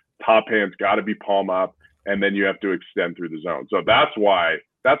 but top hand's got to be palm up, and then you have to extend through the zone. So that's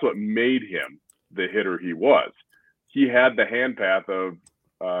what made him the hitter he was. He had the hand path of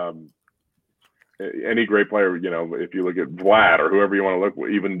any great player, if you look at Vlad or whoever you want to look,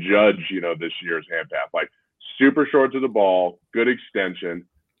 even Judge, this year's hand path, like super short to the ball, good extension,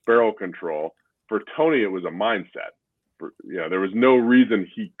 barrel control. For Tony, it was a mindset. There was no reason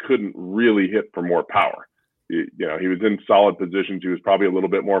he couldn't really hit for more power. He was in solid positions. He was probably a little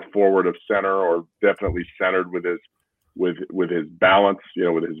bit more forward of center, or definitely centered with his balance,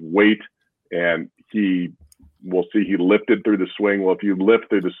 with his weight. And we'll see he lifted through the swing. Well, if you lift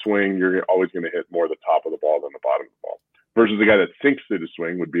through the swing, you're always going to hit more the top of the ball than the bottom of the ball. Versus the guy that sinks through the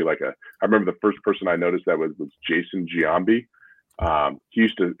swing would be I remember the first person I noticed that was Jason Giambi.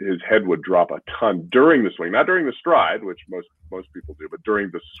 His head would drop a ton during the swing, not during the stride, which most people do, but during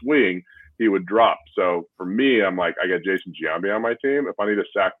the swing, he would drop. So for me, I'm like, I got Jason Giambi on my team. If I need a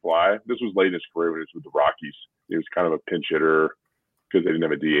sac fly, this was late in his career when he was with the Rockies. He was kind of a pinch hitter because they didn't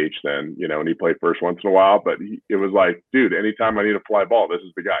have a DH then, and he played first once in a while, but it was like, dude, anytime I need a fly ball, this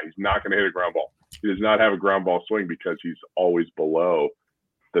is the guy. He's not going to hit a ground ball. He does not have a ground ball swing because he's always below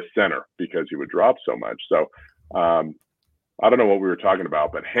the center because he would drop so much. So I don't know what we were talking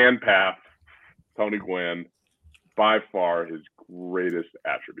about, but hand path, Tony Gwynn, by far his greatest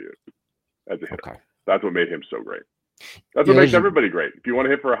attribute as a hitter. Okay. That's what made him so great. That's what makes everybody great. If you want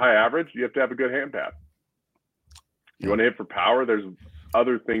to hit for a high average, you have to have a good hand path. If you want to hit for power, there's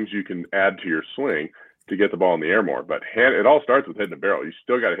other things you can add to your swing to get the ball in the air more. But it all starts with hitting the barrel. You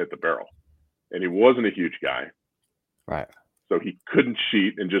still got to hit the barrel. And he wasn't a huge guy. Right. So he couldn't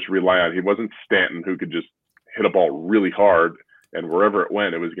cheat and just rely on, he wasn't Stanton who could just hit a ball really hard and wherever it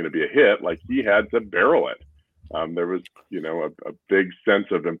went, it was going to be a hit. Like he had to barrel it. There was, a big sense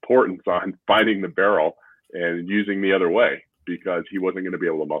of importance on finding the barrel and using the other way because he wasn't going to be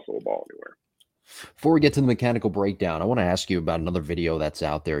able to muscle a ball anywhere. Before we get to the mechanical breakdown, I want to ask you about another video that's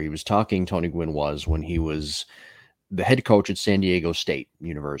out there. Tony Gwynn was when he was the head coach at San Diego State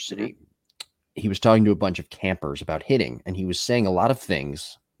University. Mm-hmm. He was talking to a bunch of campers about hitting, and he was saying a lot of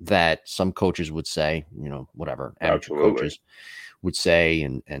things that some coaches would say, whatever, amateur coaches would say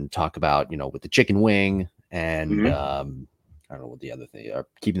and talk about, with the chicken wing and I don't know what the other thing,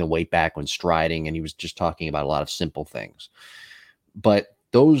 keeping the weight back when striding. And he was just talking about a lot of simple things. But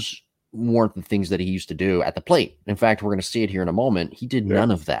those weren't the things that he used to do at the plate. In fact, we're going to see it here in a moment. He did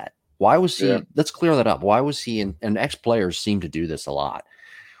none of that. Why was he? Let's clear that up. Why was he? And ex-players seem to do this a lot.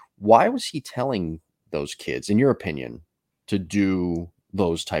 Why was he telling those kids, in your opinion, to do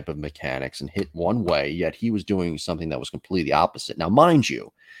those type of mechanics and hit one way, yet he was doing something that was completely opposite? Now, mind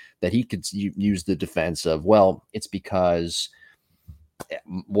you, that he could use the defense of, well, it's because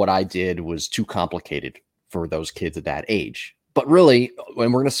what I did was too complicated for those kids at that age. But really,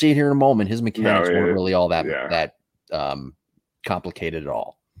 when we're going to see it here in a moment, his mechanics weren't really all that complicated at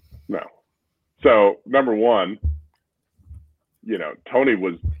all. No. So number one, Tony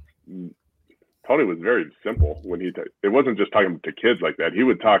was very simple when it wasn't just talking to kids like that. He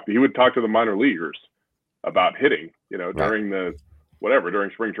would talk to the minor leaguers about hitting, during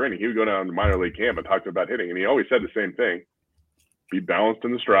during spring training. He would go down to minor league camp and talk to them about hitting. And he always said the same thing: be balanced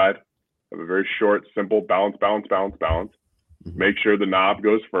in the stride, have a very short, simple balance. Mm-hmm. Make sure the knob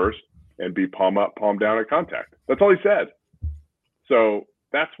goes first and be palm up, palm down at contact. That's all he said. So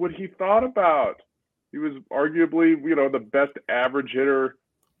that's what he thought about. He was arguably, the best average hitter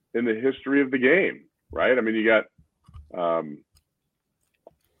in the history of the game, right? I mean, you got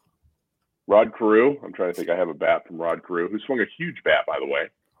Rod Carew. I'm trying to think. I have a bat from Rod Carew, who swung a huge bat, by the way.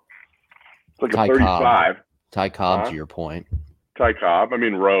 It's like Ty a 35. Ty Cobb, to your point. Ty Cobb. I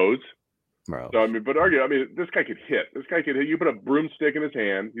mean, Rose. Bro. So, this guy could hit. You put a broomstick in his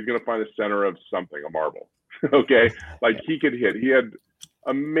hand, he's going to find the center of something, a marble. Okay? He could hit. He had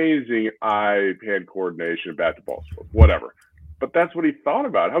amazing eye-hand coordination, bat-to-ball, whatever. But that's what he thought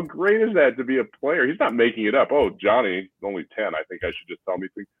about. How great is that to be a player? He's not making it up. Oh, Johnny's only 10. I think I should just tell him these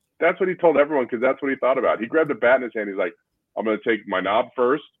things. That's what he told everyone because that's what he thought about. He grabbed a bat in his hand. He's like, I'm going to take my knob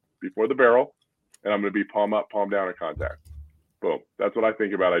first before the barrel, and I'm going to be palm up, palm down at contact. Boom. That's what I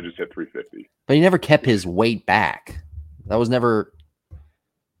think about. I just hit 350. But he never kept his weight back. That was never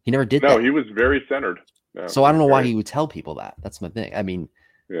He never did No, that. he was very centered. No, So I don't know why he would tell people that. That's my thing. I mean,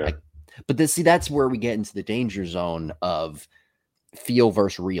 yeah. But that's where we get into the danger zone of feel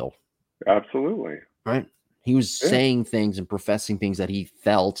versus real. Absolutely. Right. He was saying things and professing things that he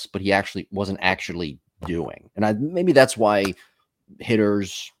felt, but he actually wasn't actually doing. And maybe that's why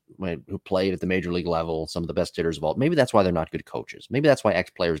hitters who played at the major league level, some of the best hitters of all, maybe that's why they're not good coaches. Maybe that's why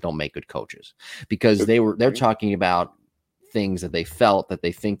ex-players don't make good coaches, because they're talking about things that they felt that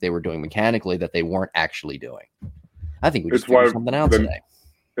they think they were doing mechanically that they weren't actually doing. I think we just figured something out today.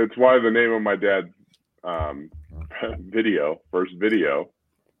 It's why the name of my dad's first video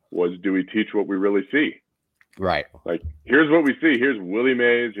was, "Do we teach what we really see?" Right. Like, here's what we see. Here's Willie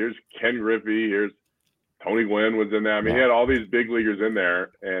Mays. Here's Ken Griffey. Here's Tony Gwynn was in there. I mean, he had all these big leaguers in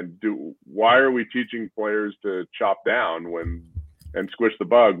there. And why are we teaching players to chop down and squish the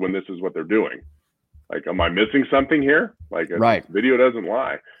bug when this is what they're doing? Like, am I missing something here? Like, video doesn't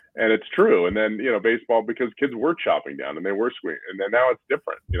lie. And it's true. And then, baseball, because kids were chopping down and they were swinging. And then now it's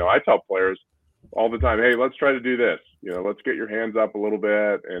different. I tell players all the time, hey, let's try to do this. Let's get your hands up a little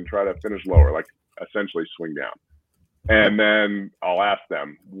bit and try to finish lower, like essentially swing down. And then I'll ask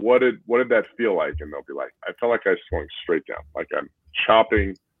them, what did that feel like? And they'll be like, I felt like I swung straight down, like I'm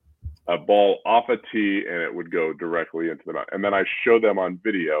chopping a ball off a tee and it would go directly into the mountain. And then I show them on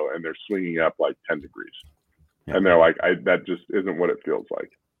video and they're swinging up like 10 degrees. Yeah. And they're like, that just isn't what it feels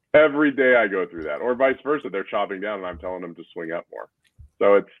like. Every day I go through that, or vice versa. They're chopping down and I'm telling them to swing up more.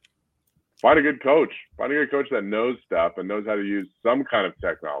 So it's find a good coach that knows stuff and knows how to use some kind of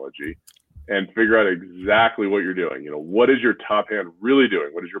technology and figure out exactly what you're doing. What is your top hand really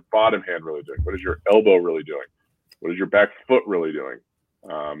doing? What is your bottom hand really doing? What is your elbow really doing? What is your back foot really doing?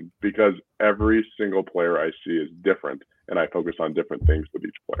 Because every single player I see is different, and I focus on different things with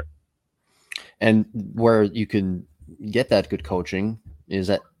each player. And where you can get that good coaching is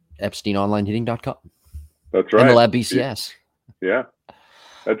at EpsteinOnlineHitting.com. That's right. And the Lab BCS. Yeah.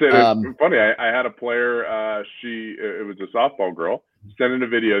 That's it. It's funny. I had a player, it was a softball girl, sent in a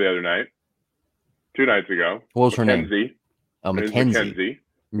video the other night, 2 nights ago. What was her name? Mackenzie.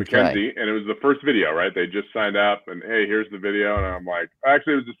 Mackenzie. And it was the first video, right? They just signed up and, hey, here's the video. And I'm like,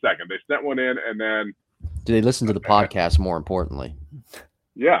 actually, it was the second. They sent one in and then. Do they listen to the podcast more importantly?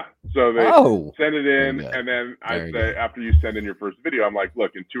 Yeah. So they send it in. And then I say, after you send in your first video, I'm like,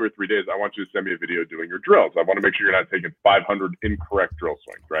 look, in 2 or 3 days, I want you to send me a video doing your drills. I want to make sure you're not taking 500 incorrect drill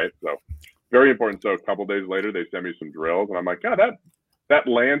swings, right? So very important. So a couple days later, they send me some drills. And I'm like, God, that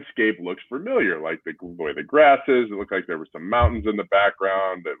landscape looks familiar, like the way the grass is. It looked like there were some mountains in the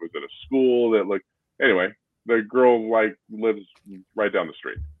background. It was at a school that looked. Anyway, the girl lives right down the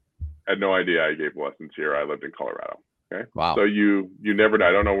street. Had no idea I gave lessons here. I lived in Colorado. Okay. Wow. So you never know.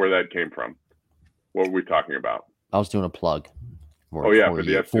 I don't know where that came from. What were we talking about? I was doing a plug. For the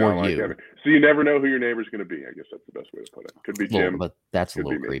FCO. So you never know who your neighbor's going to be. I guess that's the best way to put it. Could be Jim. But that's a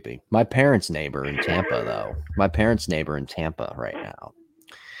little creepy. My parents' neighbor in Tampa, though. My parents' neighbor in Tampa right now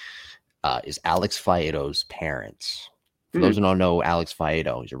is Alex Faedo's parents. For those who don't know Alex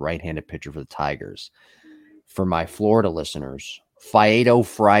Faedo, he's a right-handed pitcher for the Tigers. For my Florida listeners, Faedo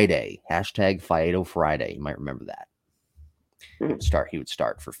Friday, #Faedo Friday. You might remember that. He would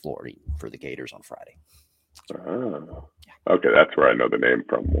start for Florida for the Gators on Friday. Okay, that's where I know the name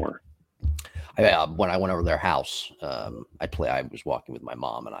from more. When I went over to their house, I was walking with my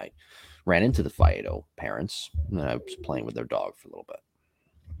mom and I ran into the Faedo parents, and I was playing with their dog for a little bit.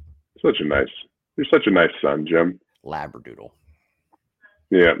 You're such a nice son, Jim. Labradoodle.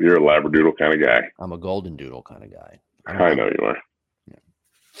 Yeah, you're a Labradoodle kind of guy. I'm a Golden Doodle kind of guy. I know you are. Yeah.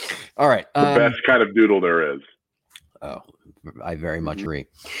 All right. The best kind of doodle there is. Oh, I very much agree.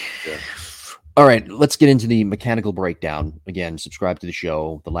 Yeah. All right, let's get into the mechanical breakdown. Again, subscribe to the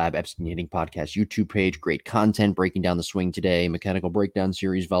show, the Lab Epstein Hitting Podcast YouTube page. Great content breaking down the swing today. Mechanical Breakdown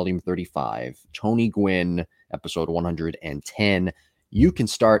Series, Volume 35. Tony Gwynn, Episode 110. You can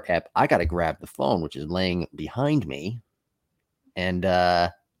start, Ep. I got to grab the phone, which is laying behind me, and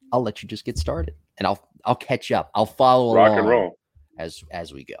I'll let you just get started, and I'll catch up. I'll follow along. Rock and roll.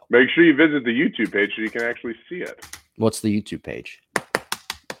 As we go. Make sure you visit the YouTube page so you can actually see it. What's the YouTube page?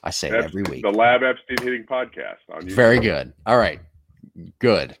 I say it every week. The Lab Epstein Hitting Podcast on YouTube. Very good. All right.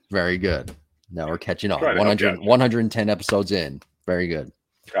 Good. Very good. Now we're catching on. 110 episodes in. Very good.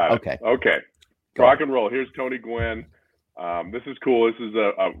 Got it. Okay. Rock and roll. Here's Tony Gwynn. This is cool. This is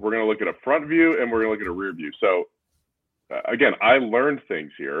we're going to look at a front view and we're going to look at a rear view. So again, I learned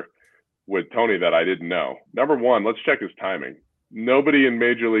things here with Tony that I didn't know. Number one, let's check his timing. Nobody in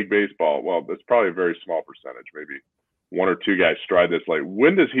Major League Baseball, well, that's probably a very small percentage, maybe 1 or 2 guys stride this late.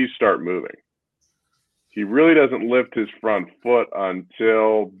 When does he start moving? he really doesn't lift his front foot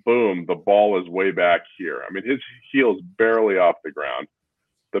until, boom, the ball is way back here. I mean, his heel's barely off the ground.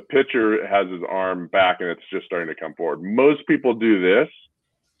 The pitcher has his arm back and it's just starting to come forward. Most people do this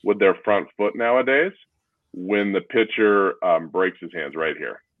with their front foot nowadays when the pitcher breaks his hands right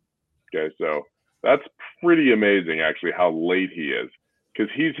here. Okay, so that's pretty amazing, actually, how late he is,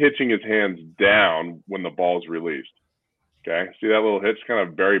 because he's hitching his hands down when the ball's released. Okay, see that little hitch, kind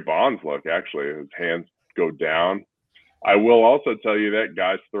of Barry Bonds look, actually. His hands go down. I will also tell you that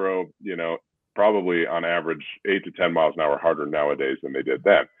guys throw, probably on average 8 to 10 miles an hour harder nowadays than they did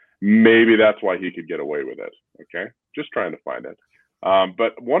then. Maybe that's why he could get away with it. Okay, just trying to find it.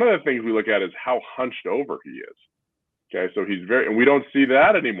 But one of the things we look at is how hunched over he is. Okay, so he's and we don't see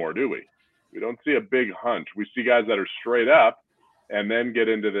that anymore, do we? We don't see a big hunch. We see guys that are straight up and then get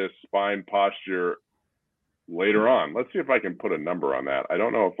into this spine posture later on. Let's see if I can put a number on that. I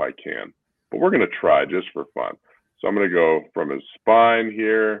don't know if I can, but we're going to try just for fun. So I'm going to go from his spine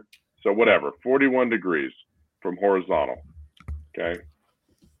here. So whatever, 41 degrees from horizontal. Okay,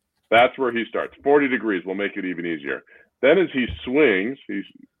 that's where he starts. 40 degrees will make it even easier. Then as he swings,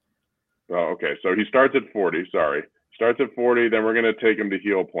 so he starts at 40, sorry. Starts at 40, then we're going to take him to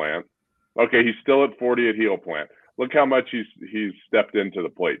heel plant. Okay, he's still at 40 at heel plant. Look how much he's stepped into the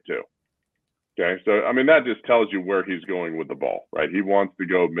plate too. Okay, so I mean that just tells you where he's going with the ball, right? He wants to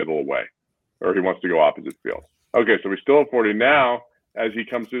go middle away, or he wants to go opposite field. Okay, so he's still at 40. Now, as he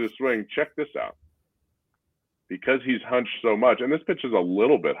comes through the swing, check this out. Because he's hunched so much, and this pitch is a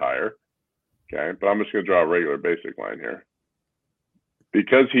little bit higher, okay, but I'm just going to draw a regular basic line here.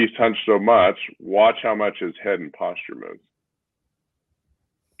 Because he's hunched so much, watch how much his head and posture moves.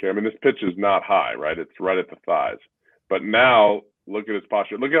 Okay, I mean, this pitch is not high, right? It's right at the thighs. But now, look at his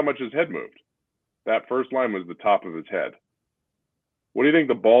posture. Look at how much his head moved. That first line was the top of his head. What do you think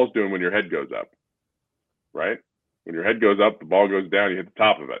the ball's doing when your head goes up, right? When your head goes up, the ball goes down, you hit the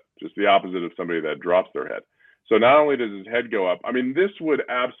top of it. Just the opposite of somebody that drops their head. So not only does his head go up, I mean, this would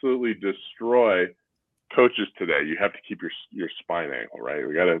absolutely destroy coaches today. You have to keep your spine angle, right?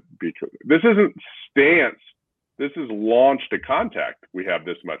 We got to be, this isn't stance. This is launch to contact. We have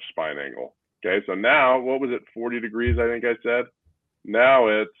this much spine angle. Okay, so now, what was it, 40 degrees, I think I said? Now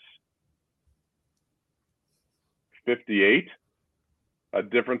it's 58, a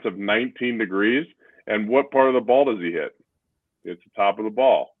difference of 19 degrees. And what part of the ball does he hit? It's the top of the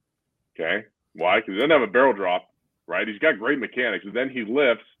ball. Okay, why? Because he doesn't have a barrel drop, right? He's got great mechanics. And then he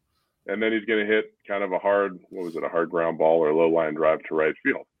lifts, and then he's going to hit kind of a hard ground ball or a low line drive to right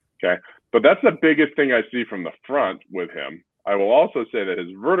field. Okay, but that's the biggest thing I see from the front with him. I will also say that his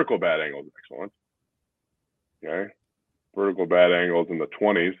vertical bat angle is excellent. Okay, vertical bat angles in the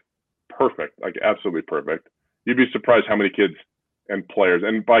 20s, perfect, like absolutely perfect. You'd be surprised how many kids and players,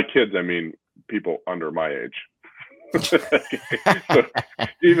 and by kids I mean people under my age. So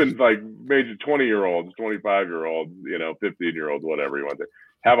even like major 20-year-olds, 25-year-olds, 15-year-olds, whatever you want to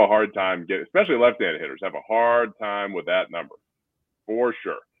have a hard time getting, especially left-handed hitters, have a hard time with that number for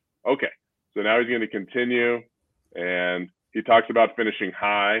sure. Okay, so now he's going to continue, and he talks about finishing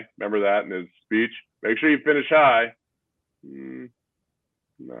high. Remember that in his speech? Make sure you finish high.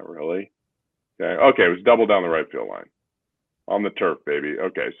 Not really. Okay, it was double down the right field line on the turf, baby.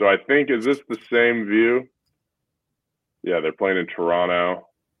 Okay, so I think, is this the same view? Yeah, they're playing in Toronto.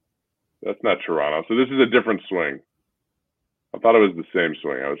 That's not Toronto. So this is a different swing. I thought it was the same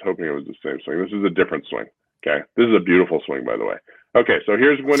swing. I was hoping it was the same swing. This is a different swing. Okay, this is a beautiful swing, by the way. Okay, so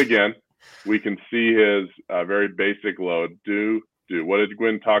here's Gwynn again. We can see his very basic load. What did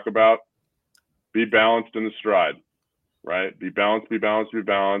Gwynn talk about? Be balanced in the stride, right? Be balanced, be balanced, be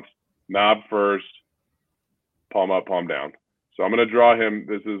balanced. Knob first, palm up, palm down. So I'm going to draw him.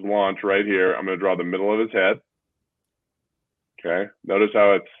 This is launch right here. I'm going to draw the middle of his head. Okay, notice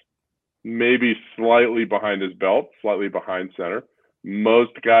how it's maybe slightly behind his belt, slightly behind center.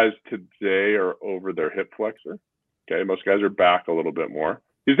 Most guys today are over their hip flexor. Okay, most guys are back a little bit more.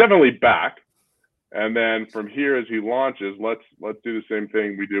 He's definitely back. And then from here, as he launches, let's do the same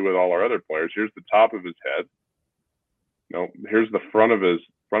thing we do with all our other players. Here's the top of his head. No, here's the front of his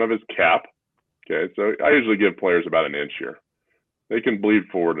cap. Okay, so I usually give players about an inch here. They can bleed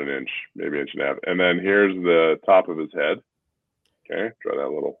forward an inch, maybe an inch and a half. And then here's the top of his head. Okay, draw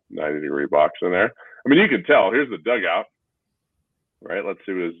that little 90-degree box in there. I mean, you can tell. Here's the dugout, right? Let's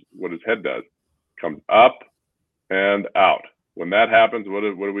see what his head does. Comes up and out. When that happens, what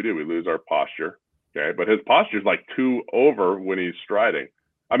do we do? We lose our posture. Okay, but his posture is like 2 over when he's striding.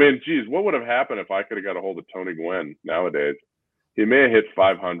 I mean, geez, what would have happened if I could have got a hold of Tony Gwynn nowadays? He may have hit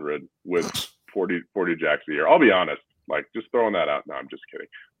 500 with 40 jacks a year. I'll be honest. Like, just throwing that out. No, I'm just kidding.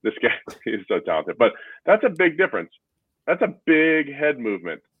 This guy is so talented. But that's a big difference. That's a big head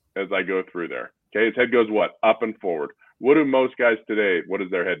movement as I go through there. Okay, his head goes what? Up and forward. What do most guys today, what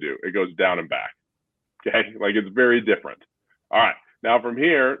does their head do? It goes down and back. Okay, like it's very different. All right, now from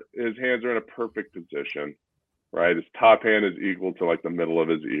here, his hands are in a perfect position, right? His top hand is equal to like the middle of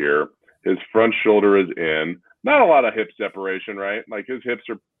his ear. His front shoulder is in. Not a lot of hip separation, right? Like his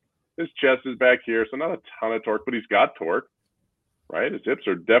chest is back here, so not a ton of torque, but he's got torque, right? His hips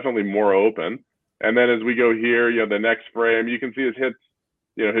are definitely more open. And then as we go here, you know, the next frame, you can see his hips,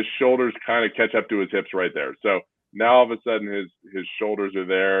 you know, his shoulders kind of catch up to his hips right there. So now all of a sudden his shoulders are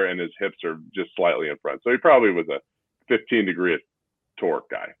there and his hips are just slightly in front. So he probably was a 15-degree torque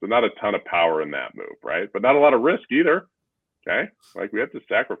guy. So not a ton of power in that move, right? But not a lot of risk either. Okay. Like we have to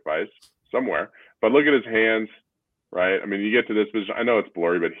sacrifice somewhere. But look at his hands, right? I mean, you get to this position. I know it's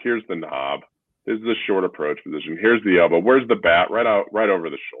blurry, but here's the knob. This is the short approach position. Here's the elbow. Where's the bat? Right over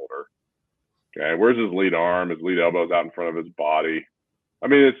the shoulder. Okay. Where's his lead arm? His lead elbow is out in front of his body. I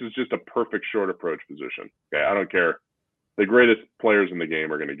mean, this is just a perfect short approach position. Okay. I don't care. The greatest players in the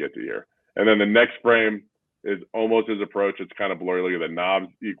game are going to get to here. And then the next frame is almost his approach. It's kind of blurry. Look at the knob's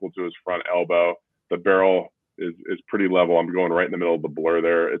equal to his front elbow. The barrel is pretty level. I'm going right in the middle of the blur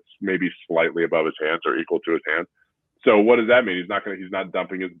there. It's maybe slightly above his hands or equal to his hands. So what does that mean? He's not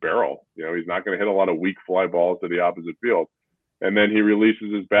dumping his barrel. You know, he's not going to hit a lot of weak fly balls to the opposite field. And then he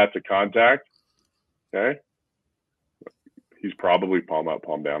releases his bat to contact. Okay. He's probably palm up,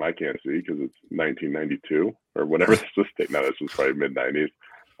 palm down. I can't see because it's 1992 or whatever this was. No, this was probably mid-90s.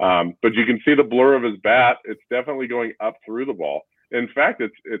 But you can see the blur of his bat. It's definitely going up through the ball. In fact,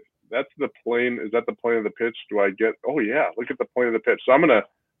 that's the plane. Is that the plane of the pitch? Do I get? Oh yeah, look at the plane of the pitch. So I'm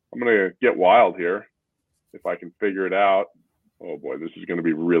gonna get wild here if I can figure it out. Oh boy, this is gonna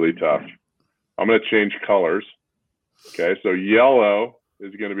be really tough. I'm gonna change colors. Okay, so yellow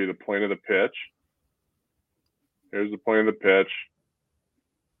is gonna be the plane of the pitch. Here's the plane of the pitch.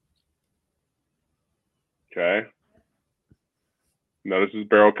 Okay. Notice his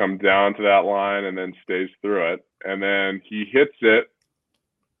barrel comes down to that line and then stays through it. And then he hits it.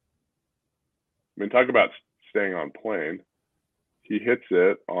 I mean, talk about staying on plane. He hits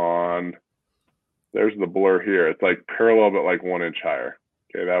it on, there's the blur here. It's like parallel, but like 1 inch higher.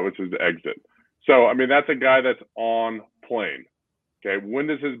 Okay, that was his exit. So, I mean, that's a guy that's on plane. Okay, when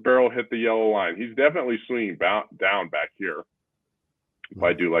does his barrel hit the yellow line? He's definitely swinging down back here. If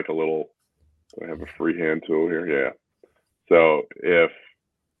I do like a little, I have a freehand tool here. Yeah. So if,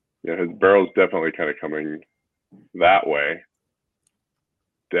 you know, his barrel's definitely kind of coming that way,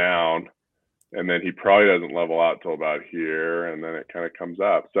 down, and then he probably doesn't level out till about here, and then it kind of comes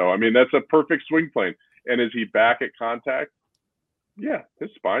up. So, I mean, that's a perfect swing plane. And is he back at contact? Yeah,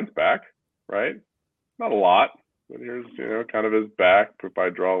 his spine's back, right? Not a lot. But here's, you know, kind of his back. If I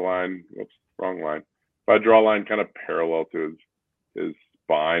draw a line, whoops, wrong line. If I draw a line kind of parallel to his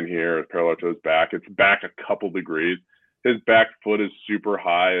spine here, parallel to his back, it's back a couple degrees. His back foot is super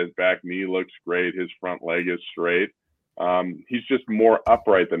high. His back knee looks great. His front leg is straight. He's just more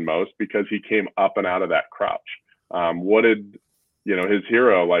upright than most because he came up and out of that crouch. What did, you know, his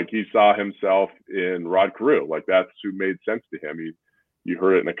hero, like he saw himself in Rod Carew. Like that's who made sense to him. You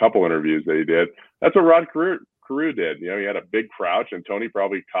heard it in a couple interviews that he did. That's what Rod Carew did. You know, he had a big crouch, and Tony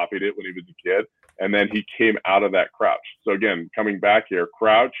probably copied it when he was a kid, and then he came out of that crouch. So again, coming back here,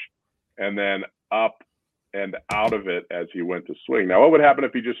 crouch, and then up and out of it as he went to swing. Now, what would happen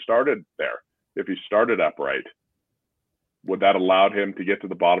if he just started there? If he started upright, would that allow him to get to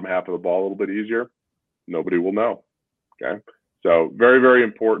the bottom half of the ball a little bit easier? Nobody will know. Okay, so very, very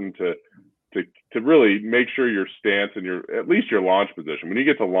important to really make sure your stance and at least your launch position. When you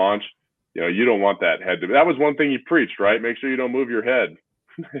get to launch, you know, you don't want that head to. That was one thing he preached, right? Make sure you don't move your head.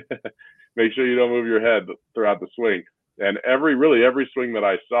 Make sure you don't move your head throughout the swing. And every swing that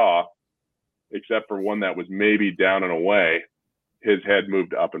I saw, except for one that was maybe down and away, his head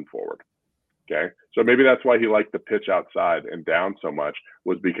moved up and forward. Okay, so maybe that's why he liked the pitch outside and down so much,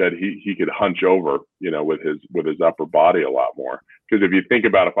 was because he could hunch over, you know, with his upper body a lot more. Because if you think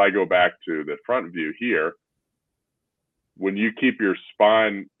about, if I go back to the front view here, when you keep your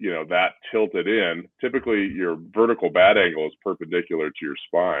spine, you know, that tilted in, typically your vertical bat angle is perpendicular to your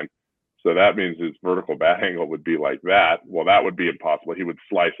spine. So that means his vertical bat angle would be like that. Well, that would be impossible. He would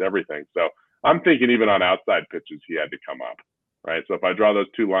slice everything. So I'm thinking even on outside pitches, he had to come up, right? So if I draw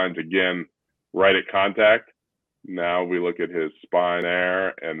those two lines again, right at contact, now we look at his spine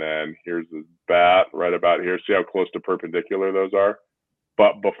there, and then here's his bat right about here. See how close to perpendicular those are?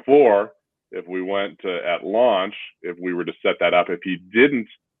 But before, if we went to at launch, if we were to set that up, if he didn't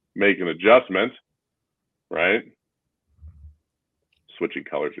make an adjustment, right? switching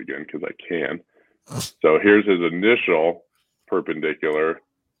colors again because I can. So here's his initial perpendicular.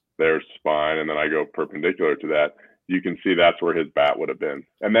 There's spine, and then I go perpendicular to that. You can see that's where his bat would have been,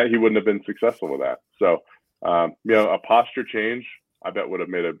 and that he wouldn't have been successful with that. So, a posture change, I bet would have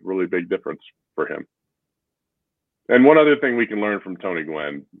made a really big difference for him. And one other thing we can learn from Tony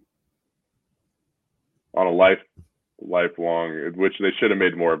Gwynn on a lifelong, which they should have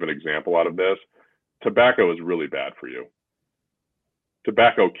made more of an example out of this, tobacco is really bad for you.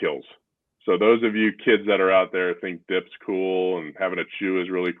 Tobacco kills. So those of you kids that are out there think dip's cool and having a chew is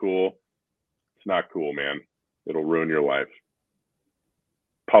really cool. It's not cool, man. It'll ruin your life.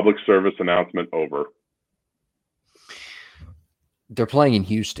 Public service announcement over. They're playing in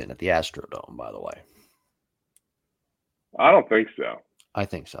Houston at the Astrodome, by the way. I don't think so. I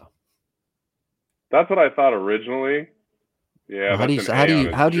think so. That's what I thought originally. Yeah. How do you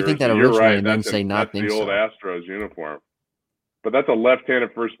think that originally right. And then say not think so? That's the old Astros uniform. But that's a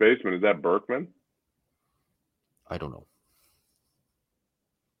left-handed first baseman. Is that Berkman? I don't know.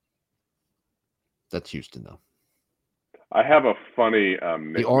 That's Houston, though. I have a funny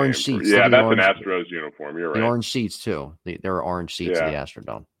the orange seats. Yeah, that's an Astros uniform. You're right. The orange seats, too. There are orange seats at the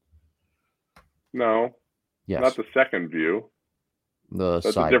Astrodome. No. Yes. Not the second view.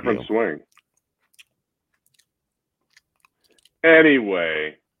 That's a different swing.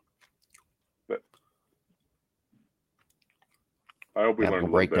 Anyway. I hope we learned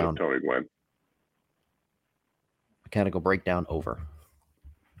a little bit of Tony Gwynn. Mechanical breakdown over.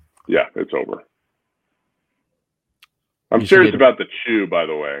 Yeah, it's over. I'm serious about the chew, by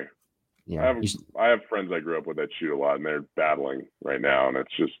the way. Yeah, I have friends I grew up with that chew a lot, and they're battling right now. And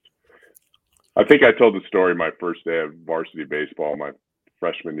it's just, I think I told the story my first day of varsity baseball, my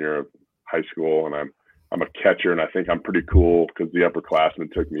freshman year of high school, and I'm a catcher, and I think I'm pretty cool because the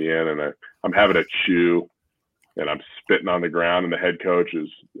upperclassmen took me in, and I'm having a chew. And I'm spitting on the ground, and the head coach is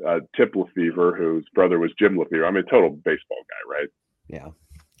Tip Lefevre, whose brother was Jim Lefevre. I'm a total baseball guy, right? Yeah.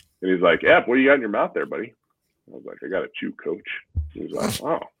 And he's like, "What do you got in your mouth there, buddy?" I was like, "I got a chew, coach." He's like,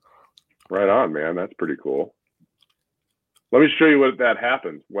 "Oh, right on, man. That's pretty cool. Let me show you what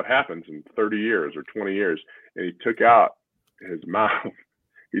happens in 30 years or 20 years." And he took out his mouth.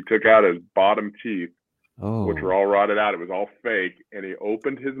 He took out his bottom teeth, which were all rotted out. It was all fake. And he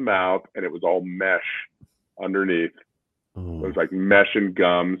opened his mouth, and it was all mesh underneath. It was like mesh and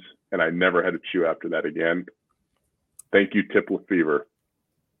gums, and I never had to chew after that again. Thank you, Tip Lefevre.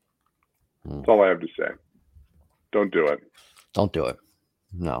 That's all I have to say. Don't do it. Don't do it.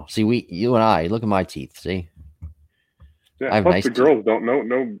 No. See, you and I, look at my teeth. See? Yeah. Plus, the girls don't know.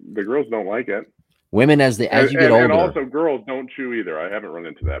 No, the girls don't like it. Women, as you get older, and also girls don't chew either. I haven't run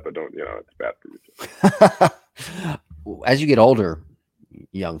into that, but don't. It's bad for you. As you get older,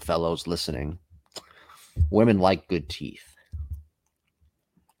 young fellows listening, women like good teeth.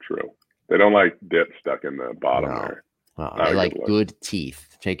 True. They don't like dip stuck in the bottom there. They like good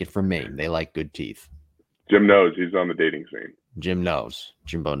teeth. Take it from me. They like good teeth. Jim knows. He's on the dating scene. Jim knows.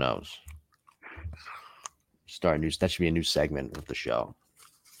 Jimbo knows. That should be a new segment of the show.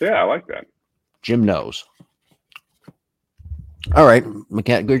 Yeah, I like that. Jim knows. All right.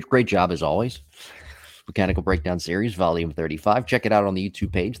 Great job as always. Mechanical Breakdown Series, Volume 35. Check it out on the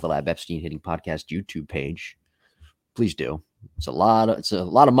YouTube page, the Lab Epstein Hitting Podcast YouTube page. Please do. It's a lot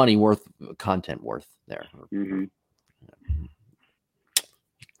of money worth, content worth there. Mm-hmm.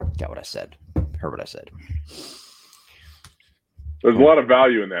 Got what I said. Heard what I said. There's a lot of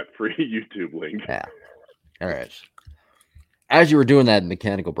value in that free YouTube link. Yeah. All right. As you were doing that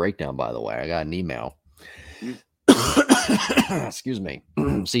mechanical breakdown, by the way, I got an email. Excuse me.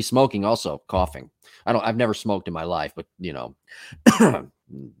 See, smoking also, coughing. I've never smoked in my life, but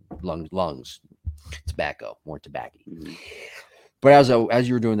lungs, tobacco, more tobacco. Mm-hmm. But as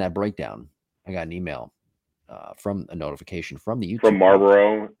you were doing that breakdown, I got an email from a notification from the YouTube from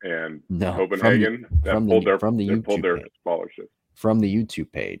Marlboro and Copenhagen pulled their scholarship from the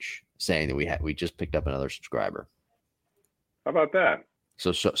YouTube page saying that we just picked up another subscriber. How about that?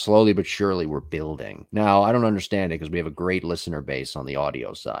 So slowly but surely we're building. Now, I don't understand it because we have a great listener base on the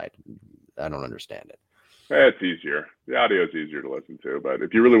audio side. I don't understand it. It's easier. The audio is easier to listen to, but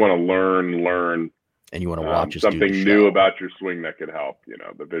if you really want to learn, and you want to watch us something do the new show about your swing that could help,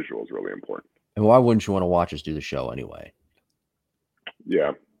 the visual is really important. And why wouldn't you want to watch us do the show anyway?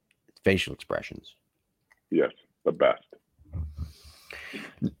 Yeah. Facial expressions. Yes, the best.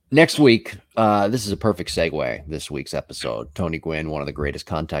 Next week, this is a perfect segue, this week's episode. Tony Gwynn, one of the greatest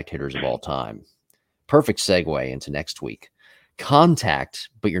contact hitters of all time. Perfect segue into next week. Contact,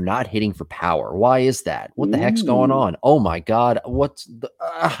 but you're not hitting for power. Why is that? What the heck's going on? Oh my God. What's the...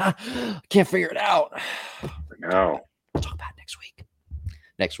 can't figure it out. No. We'll talk about it next week.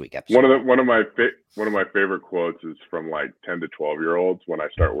 next week episode. One of my favorite quotes is from like 10 to 12-year-olds when I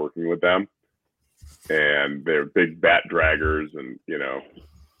start working with them, and they're big bat draggers and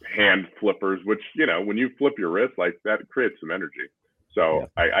hand flippers, which when you flip your wrist like that, it creates some energy. So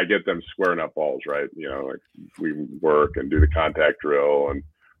yeah. I get them squaring up balls, right? Like we work and do the contact drill and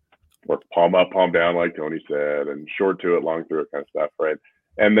work palm up, palm down, like Tony said, and short to it, long through it kind of stuff, right?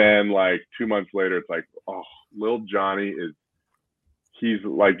 And then like 2 months later, it's like, oh, little Johnny he's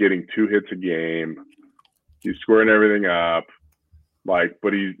like getting 2 hits a game. He's squaring everything up, like,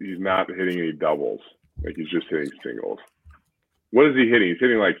 but he's not hitting any doubles. Like he's just hitting singles. What is he hitting? He's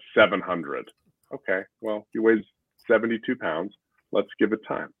hitting like 700. Okay, well, he weighs 72 pounds. Let's give it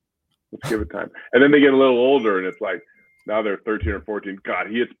time. And then they get a little older, and it's like now they're 13 or 14. God,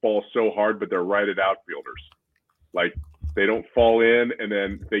 he hits balls so hard, but they're righted outfielders. Like they don't fall in, and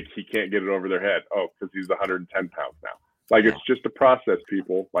then he can't get it over their head. Oh, because he's 110 pounds now. Like it's just a process,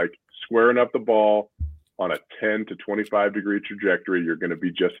 people. Like squaring up the ball on a 10 to 25 degree trajectory, you're going to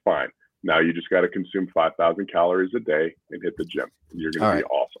be just fine. Now you just got to consume 5,000 calories a day and hit the gym, and you're going to be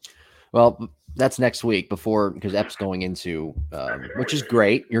awesome. Well, that's next week because Ep's going into, which is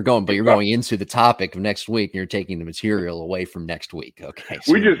great. You're going into the topic of next week, and you're taking the material away from next week. Okay.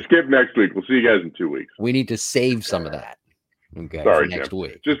 So we just skipped next week. We'll see you guys in 2 weeks. We need to save some of that. Okay. Sorry, next Jim.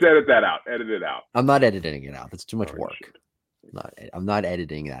 week. Just edit that out. Edit it out. I'm not editing it out. That's too much work. I'm not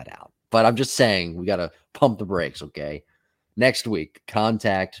editing that out. But I'm just saying we got to pump the brakes. Okay. Next week,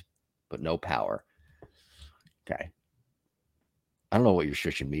 contact, but no power. Okay. I don't know what you're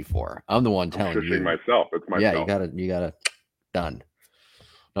shushing me for. I'm the one telling you. Shushing myself. It's myself. Yeah, you gotta done.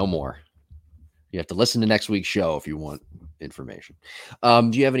 No more. You have to listen to next week's show if you want information.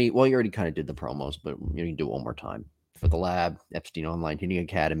 Do you have any? Well, you already kind of did the promos, but you can do it one more time for the lab, Epstein Online Hitting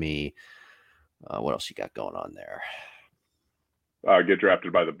Academy. What else you got going on there? Get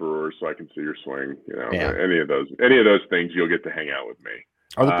drafted by the Brewers so I can see your swing. Any of those things, you'll get to hang out with me.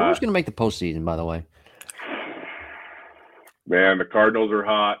 Are the Brewers going to make the postseason? By the way. Man, the Cardinals are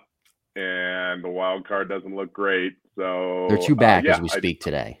hot, and the wild card doesn't look great. So they're 2 back as we speak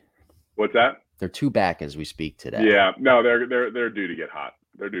today. What's that? They're 2 back as we speak today. Yeah, no, they're due to get hot.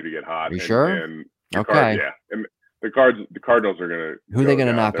 They're due to get hot. Are you sure? And okay. And the Cardinals are going to. Who are they going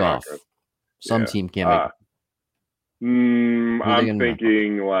to knock off? Some team can't make. I'm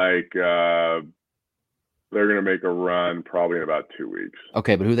thinking like they're going to make a run probably in about 2 weeks.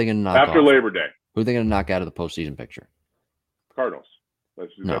 Okay, but who are they going to knock off? After Labor Day. Who are they going to knock out of the postseason picture? Cardinals.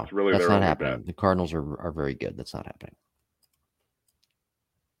 That's really that's their not happening. Bet. The Cardinals are very good. That's not happening.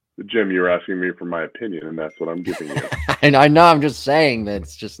 Jim, you were asking me for my opinion, and that's what I'm giving you. And I know. I'm just saying that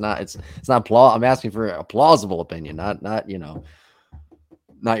it's just not. It's not I'm asking for a plausible opinion, not your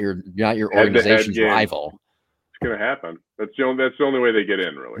organization's rival. It's going to happen. That's the only way they get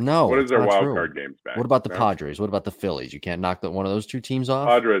in, really. No. What is their wild card games back? What about the Padres? What about the Phillies? You can't knock one of those 2 teams off.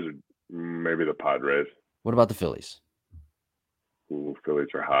 Padres, maybe the Padres. What about the Phillies? Ooh, Phillies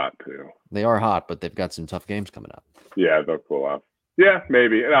are hot too. They are hot, but they've got some tough games coming up. Yeah, they'll cool off. Yeah,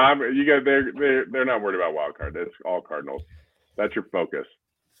 maybe. No, they're not worried about wild card. It's all Cardinals. That's your focus.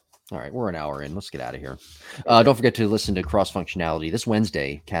 All right, we're an hour in. Let's get out of here. Don't forget to listen to Cross Functionality this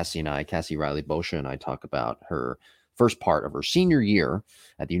Wednesday. Cassie Riley Boscia and I talk about her first part of her senior year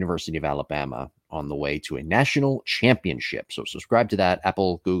at the University of Alabama on the way to a national championship. So subscribe to that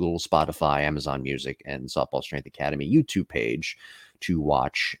Apple, Google, Spotify, Amazon Music, and Softball Strength Academy YouTube page to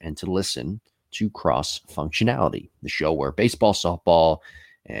watch and to listen to Cross Functionality, the show where baseball, softball,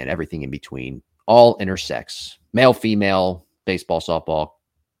 and everything in between all intersects. Male, female, baseball, softball,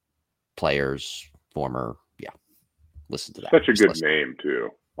 players, former. Yeah. Listen to that. Such a good name, too.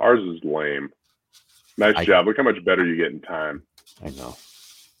 Ours is lame. Nice job. Look how much better you get in time. I know.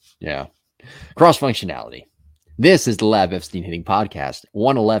 Yeah. Cross Functionality. This is the Lab Epstein Hitting Podcast,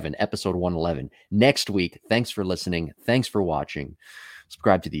 111, episode 111. Next week. Thanks for listening. Thanks for watching.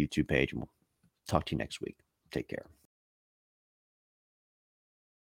 Subscribe to the YouTube page, and we'll talk to you next week. Take care.